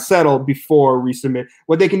to try to settle before resubmit.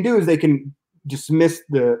 What they can do is they can dismiss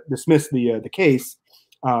the case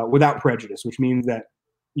without prejudice, which means that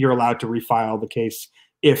you're allowed to refile the case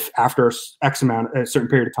if after a certain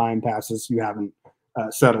period of time passes you haven't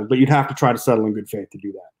settled. But you'd have to try to settle in good faith to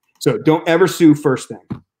do that. So don't ever sue first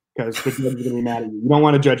thing, because the judge is going to be mad at you. You don't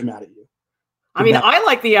want a judge mad at you. I mean, I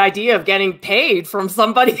like the idea of getting paid from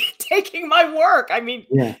somebody taking my work. I mean,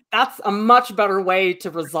 that's a much better way to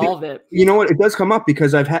resolve it. You know what? It does come up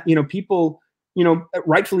because I've had, you know, people, you know,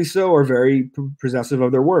 rightfully so, are very possessive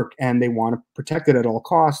of their work and they want to protect it at all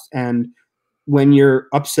costs. And when you're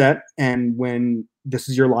upset and when this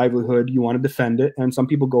is your livelihood, you want to defend it. And some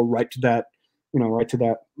people go right to that, you know, right to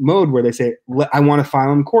that mode where they say, I want to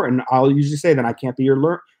file in court. And I'll usually say, then I can't be your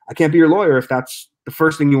lawyer if that's the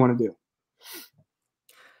first thing you want to do.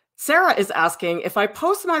 Sarah is asking, if I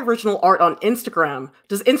post my original art on Instagram,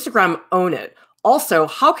 does Instagram own it? Also,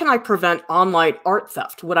 how can I prevent online art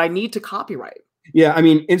theft? Would I need to copyright? Yeah, I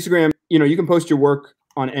mean, Instagram, you know, you can post your work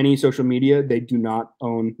on any social media. They do not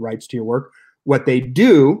own rights to your work. What they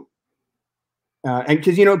do, and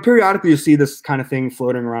because, you know, periodically you see this kind of thing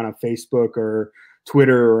floating around on Facebook or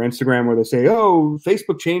Twitter or Instagram where they say, oh,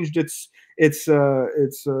 Facebook changed its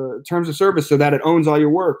terms of service so that it owns all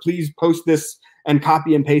your work. Please post this and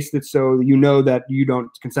copy and paste it so you know that you don't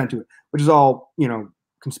consent to it, which is all, you know,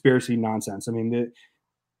 conspiracy nonsense. I mean,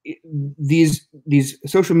 these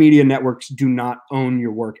social media networks do not own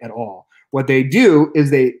your work at all. What they do is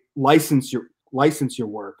they license your license your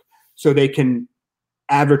work so they can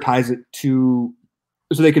advertise it so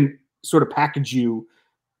they can sort of package you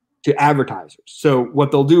to advertisers. So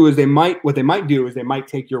what they'll do is they might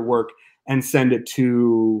take your work and send it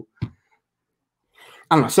to, I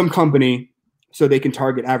don't know, some company so they can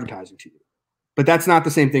target advertising to you. But that's not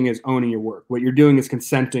the same thing as owning your work. What you're doing is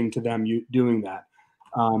consenting to them doing that.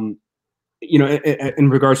 In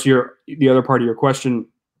regards to the other part of your question,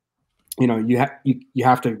 you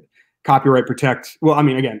have to copyright protect. Well, I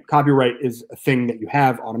mean, again, copyright is a thing that you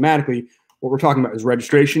have automatically. What we're talking about is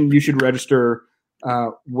registration. You should register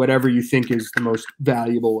whatever you think is the most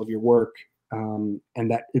valuable of your work, and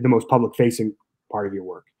that is the most public-facing part of your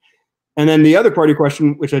work. And then the other part of your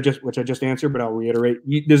question, which I just answered, but I'll reiterate: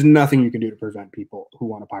 there's nothing you can do to prevent people who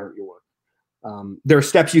want to pirate your work. There are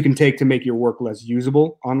steps you can take to make your work less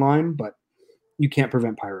usable online, but you can't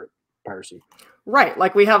prevent piracy. Right.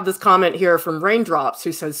 Like we have this comment here from Raindrops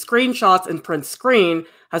who says screenshots and print screen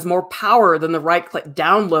has more power than the right-click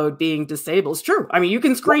download being disabled. It's true. I mean, you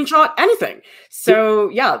can screenshot anything. So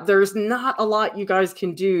yeah, there's not a lot you guys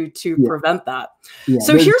can do to prevent that. Yeah,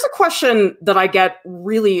 so here's a question that I get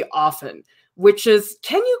really often, which is,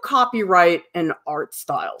 can you copyright an art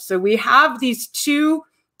style? So we have these two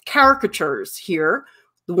caricatures here.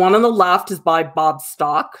 The one on the left is by Bob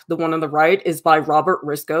Stock. The one on the right is by Robert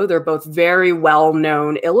Risco. They're both very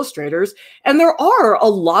well-known illustrators. And there are a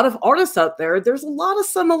lot of artists out there. There's a lot of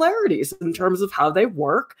similarities in terms of how they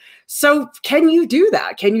work. So can you do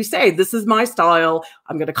that? Can you say, this is my style,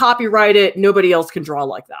 I'm going to copyright it, nobody else can draw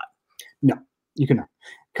like that? No, you cannot.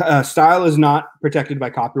 Style is not protected by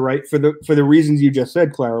copyright for the reasons you just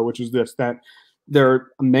said, Clara, which is this, that there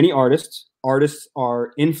are many artists. Artists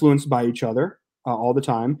are influenced by each other all the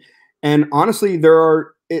time. And honestly,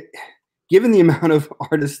 given the amount of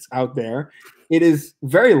artists out there, it is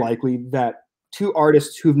very likely that two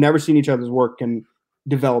artists who've never seen each other's work can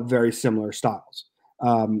develop very similar styles.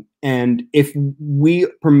 And if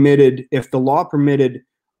the law permitted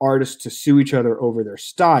artists to sue each other over their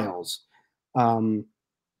styles, the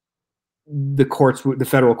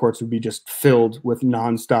federal courts would be just filled with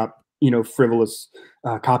nonstop, frivolous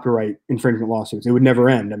copyright infringement lawsuits. It would never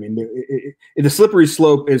end. I mean, the slippery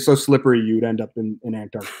slope is so slippery you'd end up in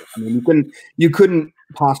Antarctica. I mean, you couldn't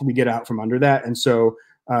possibly get out from under that. And so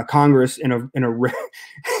Congress, in a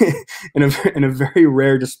very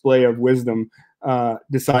rare display of wisdom,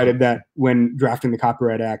 decided that when drafting the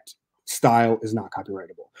Copyright Act, style is not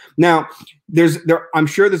copyrightable. Now, I'm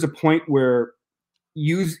sure there's a point where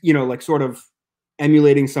sort of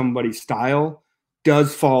emulating somebody's style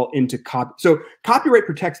does fall into so copyright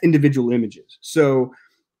protects individual images. So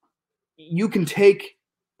you can take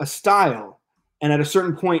a style and at a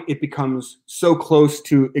certain point it becomes so close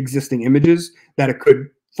to existing images that it could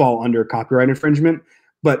fall under copyright infringement,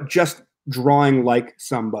 but just drawing like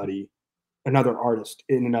somebody, another artist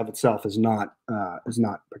in and of itself is not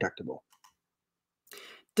protectable.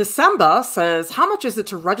 December says, how much is it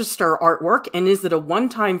to register artwork and is it a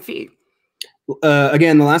one-time fee?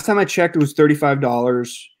 Again, the last time I checked, it was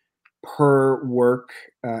 $35 per work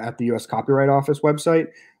at the U.S. Copyright Office website.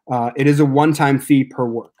 It is a one-time fee per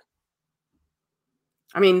work.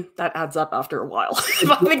 I mean, that adds up after a while. If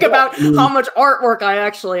I think about how much artwork I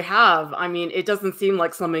actually have, I mean, it doesn't seem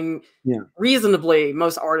like something reasonably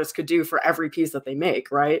most artists could do for every piece that they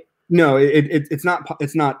make, right? No, it's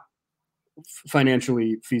not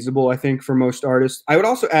financially feasible, I think, for most artists. I would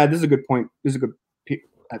also add, this is a good point. This is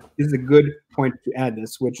a good point to add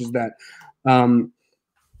this, which is that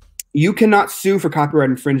you cannot sue for copyright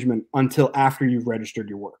infringement until after you've registered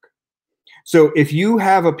your work. So if you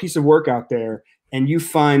have a piece of work out there and you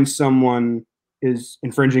find someone is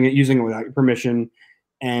infringing it, using it without your permission,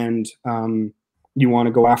 and you want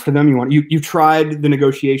to go after them, you tried the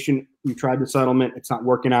negotiation, you tried the settlement, it's not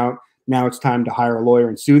working out, now it's time to hire a lawyer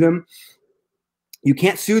and sue them. You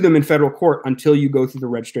can't sue them in federal court until you go through the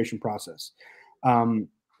registration process. And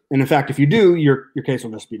in fact, if you do, your case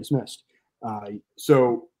will just be dismissed. But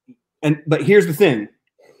here's the thing: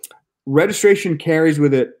 registration carries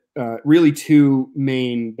with it really two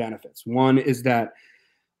main benefits. One is that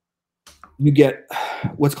you get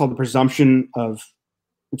what's called the presumption of.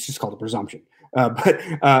 It's just called a presumption. But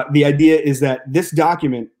the idea is that this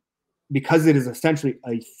document, because it is essentially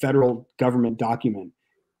a federal government document,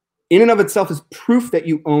 in and of itself is proof that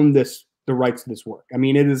you own the rights to this work. I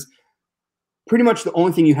mean, it is pretty much the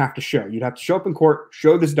only thing you have to show. You'd have to show up in court,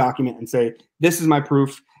 show this document, and say, "This is my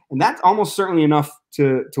proof," and that's almost certainly enough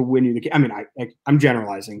to win you the case. I mean, I'm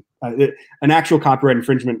generalizing. An actual copyright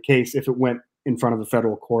infringement case, if it went in front of a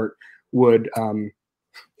federal court, would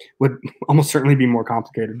almost certainly be more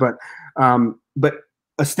complicated. But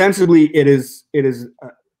ostensibly, it is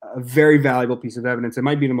a very valuable piece of evidence. It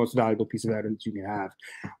might be the most valuable piece of evidence you can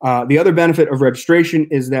have. The other benefit of registration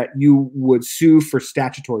is that you would sue for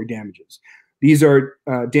statutory damages. These are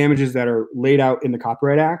damages that are laid out in the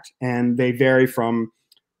Copyright Act, and they vary from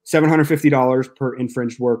 $750 per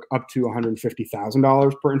infringed work up to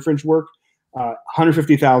 $150,000 per infringed work.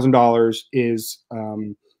 $150,000 is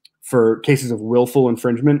for cases of willful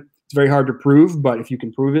infringement. It's very hard to prove, but if you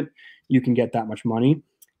can prove it, you can get that much money.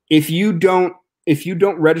 If you don't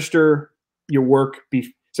register your work,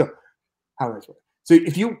 so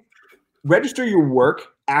if you register your work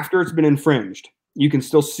after it's been infringed, you can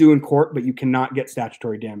still sue in court, but you cannot get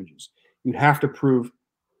statutory damages. You'd have to prove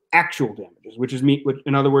actual damages, which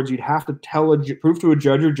in other words, you'd have to prove to a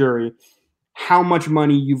judge or jury how much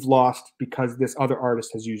money you've lost because this other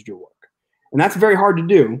artist has used your work. And that's very hard to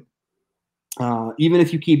do, even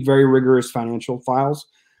if you keep very rigorous financial files,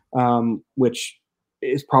 which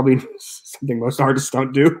is probably something most artists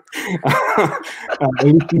don't do.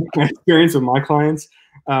 My experience with my clients.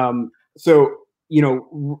 So,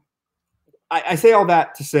 I say all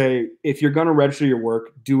that to say, if you're going to register your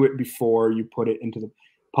work, do it before you put it into the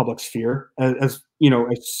public sphere, as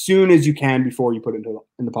soon as you can before you put it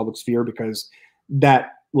in the public sphere, because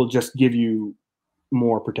that will just give you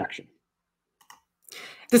more protection.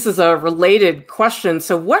 This is a related question.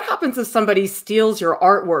 So what happens if somebody steals your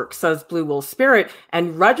artwork, says Blue Will Spirit,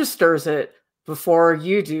 and registers it before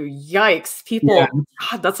you do? Yikes. People, yeah.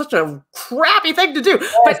 God, that's such a crappy thing to do.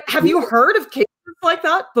 Yes. But have you heard of cases like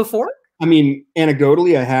that before? I mean,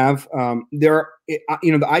 anecdotally, I have.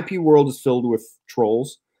 The IP world is filled with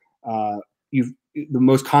trolls. The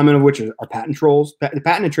most common of which are patent trolls. The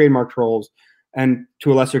patent and trademark trolls, and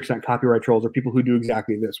to a lesser extent, copyright trolls, are people who do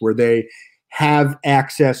exactly this, where they have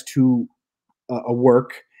access to a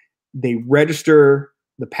work, they register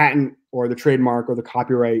the patent or the trademark or the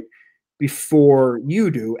copyright before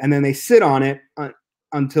you do, and then they sit on it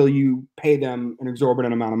until you pay them an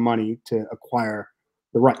exorbitant amount of money to acquire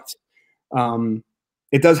the rights.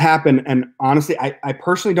 It does happen, and honestly, I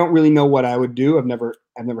personally don't really know what I would do. I've never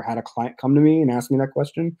had a client come to me and ask me that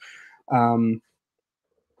question.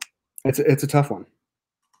 It's a tough one.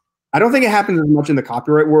 I don't think it happens as much in the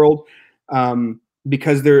copyright world,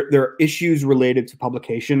 because there are issues related to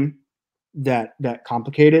publication that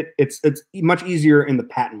complicate it. It's much easier in the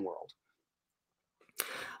patent world.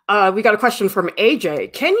 We got a question from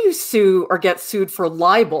AJ. Can you sue or get sued for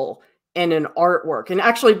libel in an artwork? And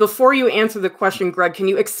actually, before you answer the question, Greg, can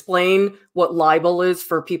you explain what libel is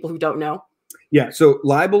for people who don't know? Yeah, so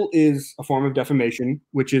libel is a form of defamation,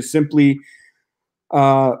 which is simply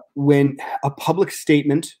when a public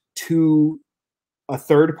statement to a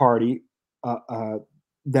third party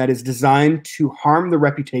that is designed to harm the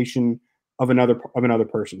reputation of another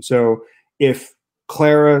person. So if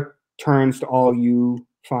Clara turns to all you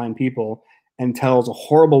fine people and tells a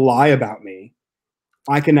horrible lie about me,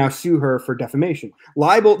 I can now sue her for defamation.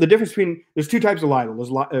 Libel, the difference between, there's two types of libel.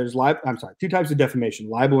 Two types of defamation,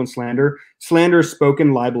 libel and slander. Slander is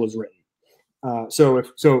spoken, libel is written. So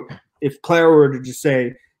if Clara were to just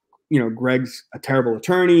say, Greg's a terrible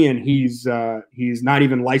attorney and he's not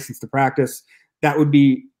even licensed to practice, that would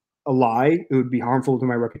be a lie. It would be harmful to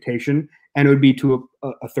my reputation, and it would be to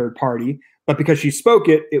a third party. But because she spoke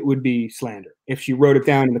it, it would be slander. If she wrote it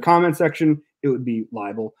down in the comment section, it would be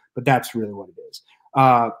libel. But that's really what it is.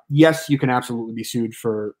 Yes, you can absolutely be sued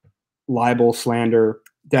for libel, slander,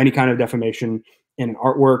 any kind of defamation in an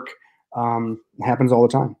artwork. It happens all the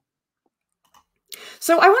time.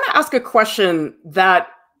 So I want to ask a question that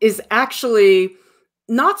is actually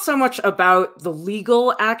not so much about the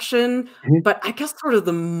legal action, but I guess sort of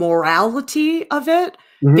the morality of it.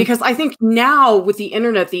 Because I think now with the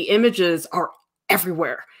internet, the images are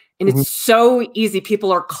everywhere. And it's so easy.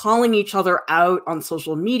 People are calling each other out on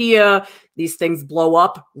social media. These things blow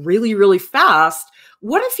up really, really fast.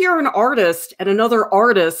 What if you're an artist and another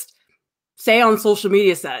artist, say on social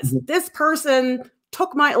media, says, this person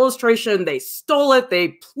took my illustration, they stole it, they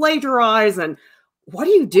plagiarized, and what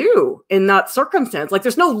do you do in that circumstance? Like,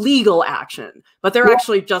 there's no legal action, but they're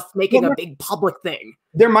actually just making a big public thing.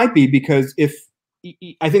 There might be, because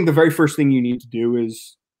I think the very first thing you need to do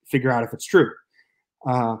is figure out if it's true.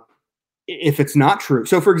 If it's not true.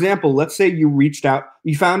 So for example, let's say you reached out,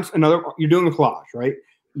 you found you're doing a collage, right?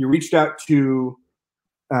 You reached out to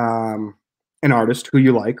an artist who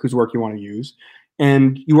you like, whose work you want to use,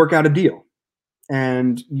 and you work out a deal.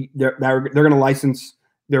 And they're going to license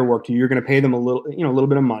their work to you. You're going to pay them a little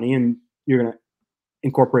bit of money, and you're going to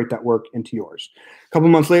incorporate that work into yours. A couple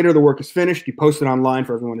months later, the work is finished. You post it online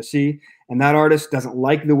for everyone to see, and that artist doesn't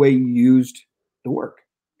like the way you used the work.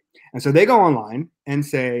 And so they go online and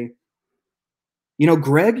say, you know,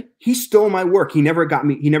 Greg, he stole my work. He never got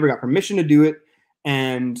permission to do it.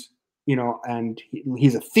 And, you know, and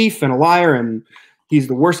he's a thief and a liar, and he's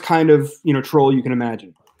the worst kind of, you know, troll you can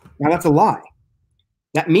imagine. Now that's a lie.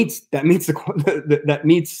 That meets the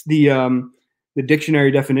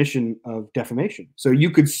dictionary definition of defamation. So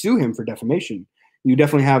you could sue him for defamation. You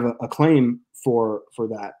definitely have a claim for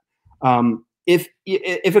that. If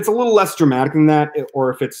it's a little less dramatic than that,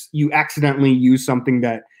 or if it's you accidentally use something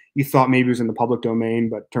that you thought maybe was in the public domain,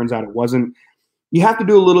 but turns out it wasn't, you have to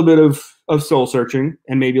do a little bit of soul searching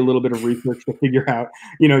and maybe a little bit of research to figure out,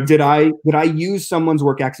 you know, did I use someone's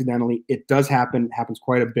work accidentally? It does happen, happens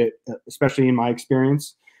quite a bit, especially in my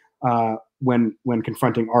experience, when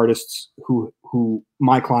confronting artists who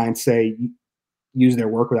my clients say use their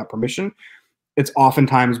work without permission. It's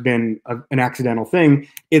oftentimes been an accidental thing.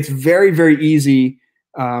 It's very, very easy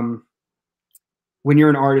when you're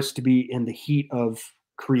an artist to be in the heat of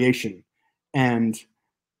creation and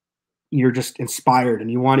you're just inspired,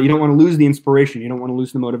 and you don't want to lose the inspiration. You don't want to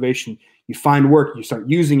lose the motivation. You find work, you start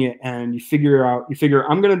using it, and you figure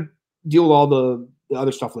I'm going to deal with all the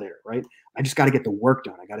other stuff later, right? I just got to get the work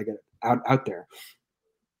done. I got to get it out there.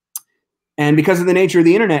 And because of the nature of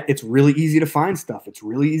the internet, it's really easy to find stuff. It's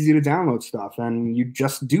really easy to download stuff. And you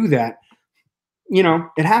just do that. You know,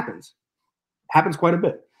 it happens. Happens quite a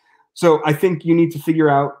bit. So I think you need to figure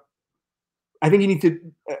out,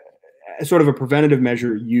 as sort of a preventative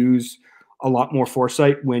measure, use a lot more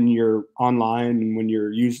foresight when you're online and when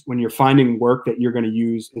you're finding work that you're going to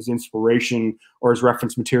use as inspiration or as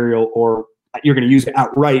reference material, or you're going to use it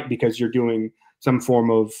outright because you're doing some form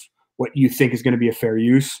of what you think is going to be a fair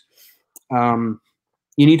use. You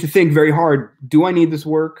need to think very hard. Do I need this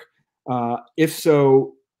work? If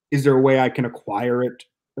so, is there a way I can acquire it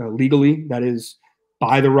legally? That is,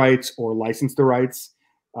 buy the rights or license the rights.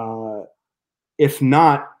 If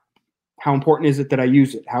not, how important is it that I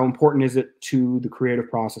use it? How important is it to the creative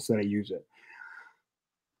process that I use it?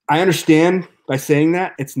 I understand by saying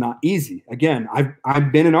that it's not easy. Again,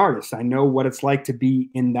 I've been an artist. I know what it's like to be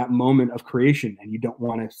in that moment of creation, and you don't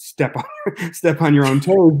want to step on your own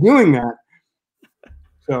toes doing that.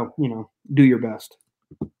 So, you know, do your best.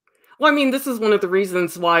 Well, I mean, this is one of the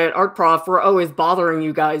reasons why at Art Prof, we're always bothering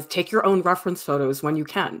you guys, take your own reference photos when you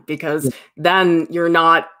can, because then you're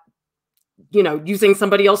not, you know, using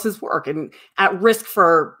somebody else's work and at risk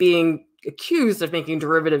for being accused of making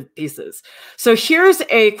derivative pieces. So here's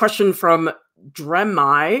a question from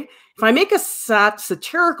Dremai. If I make a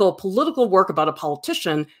satirical political work about a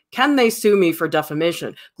politician, can they sue me for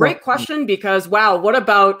defamation? Great question, because, wow, what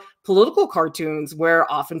about political cartoons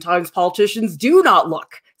where oftentimes politicians do not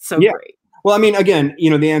look so great? Well, I mean, again, you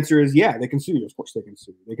know, the answer is, yeah, they can sue you. Of course they can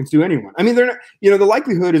sue you. They can sue anyone. I mean, they're not, you know, the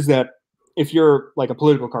likelihood is that if you're like a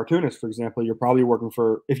political cartoonist, for example, you're probably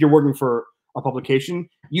if you're working for a publication,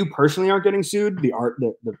 you personally aren't getting sued.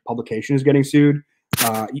 The publication is getting sued.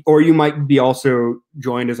 Or you might be also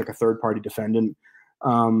joined as like a third-party defendant,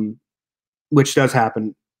 which does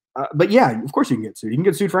happen. But yeah, of course you can get sued. You can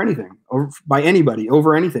get sued for anything, by anybody,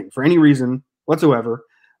 over anything, for any reason whatsoever.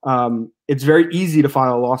 It's very easy to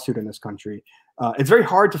file a lawsuit in this country. It's very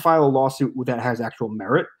hard to file a lawsuit that has actual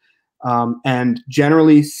merit. And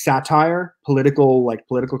generally, satire,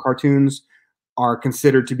 political cartoons, are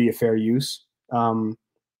considered to be a fair use.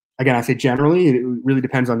 Again, I say generally, it really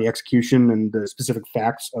depends on the execution and the specific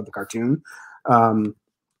facts of the cartoon.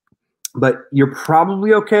 But you're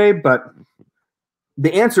probably okay, but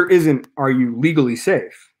the answer isn't, are you legally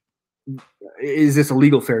safe? Is this a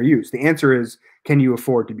legal fair use? The answer is, can you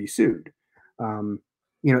afford to be sued? You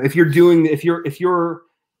know, if you're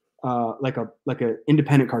like a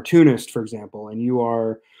independent cartoonist, for example, and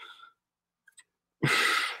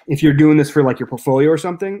if you're doing this for like your portfolio or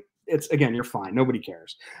something, you're fine. Nobody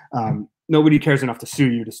cares. Nobody cares enough to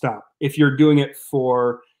sue you to stop. If you're doing it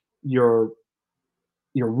for your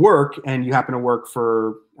work and you happen to work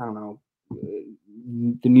for, I don't know,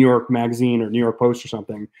 the New York Magazine or New York Post or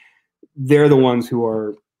something, they're the ones who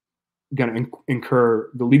are going to incur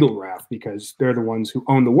the legal wrath because they're the ones who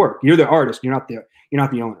own the work. You're the artist. You're not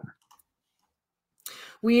the owner.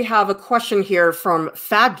 We have a question here from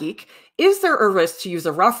Fab Geek. Is there a risk to use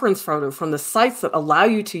a reference photo from the sites that allow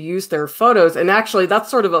you to use their photos? And actually,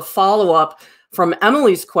 that's sort of a follow-up from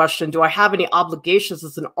Emily's question. Do I have any obligations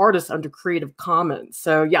as an artist under Creative Commons?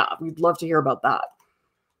 So yeah, we'd love to hear about that.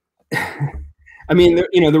 I mean,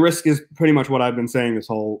 you know, the risk is pretty much what I've been saying this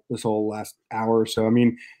whole last hour or so. I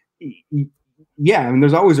mean, yeah, I mean,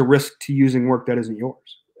 there's always a risk to using work that isn't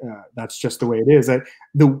yours. That's just the way it is.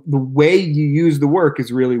 The way you use the work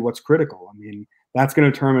is really what's critical. I mean, that's going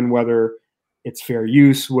to determine whether it's fair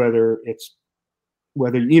use, whether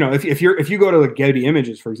you know, if you go to like Getty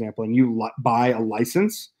Images, for example, and you buy a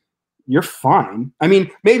license, you're fine. I mean,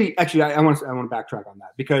 maybe actually, I want to backtrack on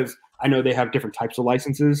that, because I know they have different types of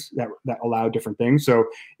licenses that allow different things. So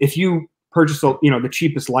if you purchase the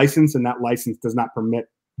cheapest license, and that license does not permit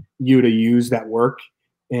you to use that work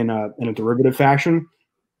in a derivative fashion,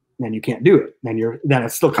 then you can't do it. Then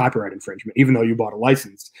it's still copyright infringement, even though you bought a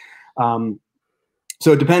license.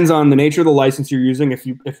 So it depends on the nature of the license you're using, if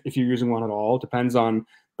you're using one at all. It depends on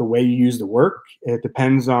the way you use the work. It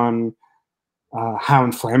depends on how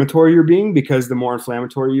inflammatory you're being, because the more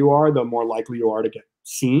inflammatory you are, the more likely you are to get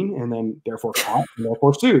seen, and then therefore caught, and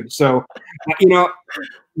therefore sued. So, I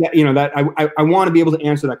want to be able to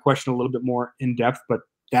answer that question a little bit more in depth, but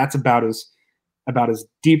that's about as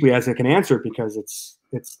deeply as I can answer it, because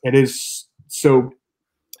it is so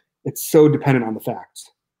dependent on the facts.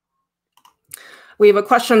 We have a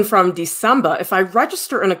question from December. If I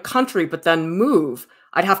register in a country but then move,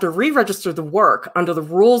 I'd have to re-register the work under the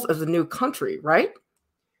rules of the new country, right?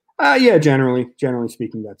 Yeah, generally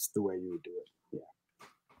speaking, that's the way you would do it. Yeah.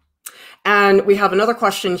 And we have another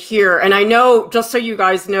question here. And I know, just so you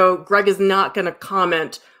guys know, Greg is not going to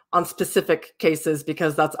comment on specific cases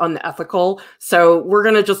because that's unethical. So we're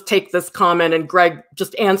going to just take this comment, and Greg,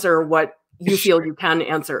 just answer what you feel you can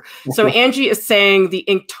answer. So Angie is saying the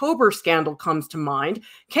Inktober scandal comes to mind.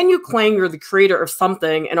 Can you claim you're the creator of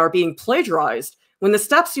something and are being plagiarized when the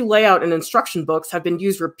steps you lay out in instruction books have been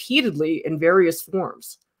used repeatedly in various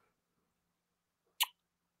forms?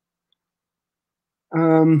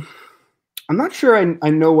 I'm not sure I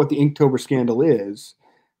know what the Inktober scandal is.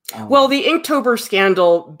 Well, the Inktober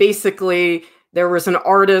scandal, basically, there was an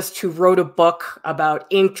artist who wrote a book about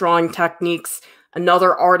ink drawing techniques.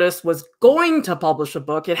 Another artist was going to publish a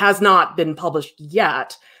book. It has not been published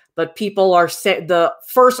yet, but people are saying, the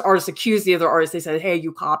first artist accused the other artist. They said, hey,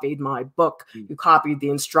 you copied my book. You copied the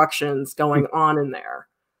instructions going on in there.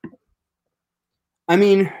 I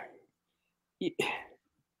mean,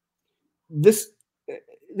 this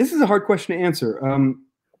is a hard question to answer.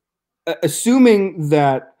 Assuming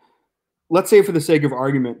that, let's say for the sake of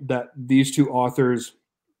argument, that these two authors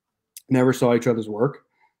never saw each other's work,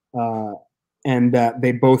 and that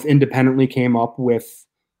they both independently came up with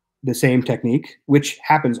the same technique, which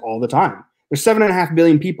happens all the time. There's 7.5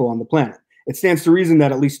 billion people on the planet. It stands to reason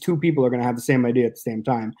that at least two people are going to have the same idea at the same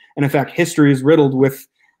time. And in fact, history is riddled with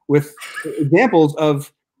examples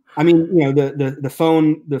of, I mean, the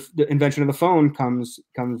phone, the invention of the phone comes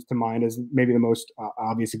to mind as maybe the most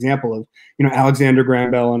obvious example of, Alexander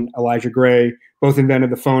Graham Bell and Elijah Gray both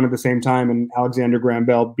invented the phone at the same time, and Alexander Graham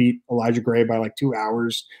Bell beat Elijah Gray by like 2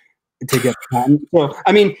 hours to get the patent. So,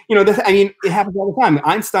 I mean, it happens all the time.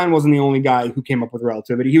 Einstein wasn't the only guy who came up with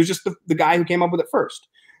relativity. He was just the guy who came up with it first.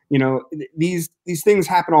 These things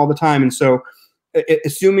happen all the time. And so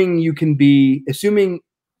assuming the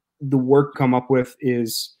work come up with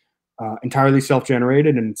is entirely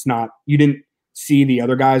self-generated, and it's not, you didn't see the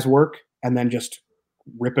other guy's work and then just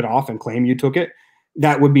rip it off and claim you took it,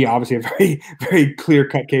 that would be obviously a very, very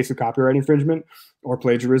clear-cut case of copyright infringement or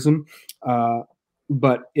plagiarism.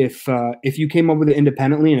 But if you came up with it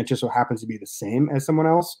independently and it just so happens to be the same as someone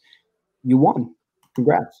else, you won.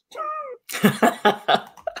 Congrats.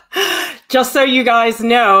 Just so you guys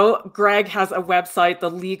know, Greg has a website, The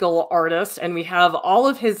Legal Artist, and we have all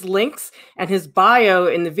of his links and his bio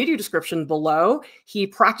in the video description below. He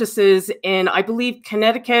practices in, I believe,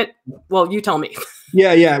 Connecticut. Well, you tell me.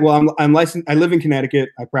 Yeah. Well, I'm licensed. I live in Connecticut.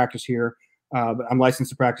 I practice here, but I'm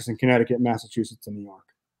licensed to practice in Connecticut, Massachusetts, and New York.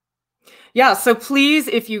 Yeah, so please,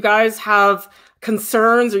 if you guys have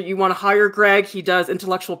concerns or you want to hire Greg, he does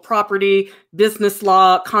intellectual property, business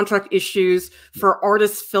law, contract issues for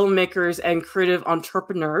artists, filmmakers, and creative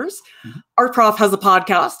entrepreneurs. Art Prof has a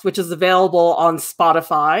podcast, which is available on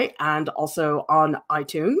Spotify and also on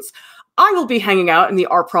iTunes. I will be hanging out in the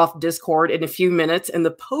Art Prof Discord in a few minutes in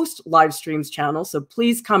the post live streams channel. So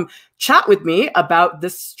please come chat with me about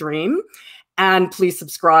this stream. And please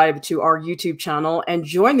subscribe to our YouTube channel and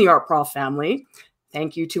join the Art Prof family.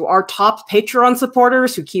 Thank you to our top Patreon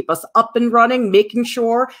supporters who keep us up and running, making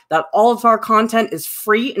sure that all of our content is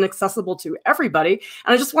free and accessible to everybody.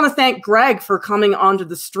 And I just want to thank Greg for coming onto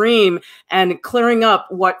the stream and clearing up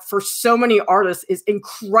what for so many artists is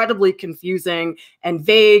incredibly confusing and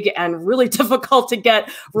vague and really difficult to get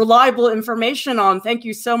reliable information on. Thank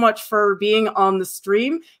you so much for being on the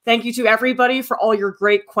stream. Thank you to everybody for all your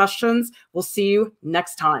great questions. We'll see you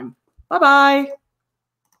next time. Bye-bye.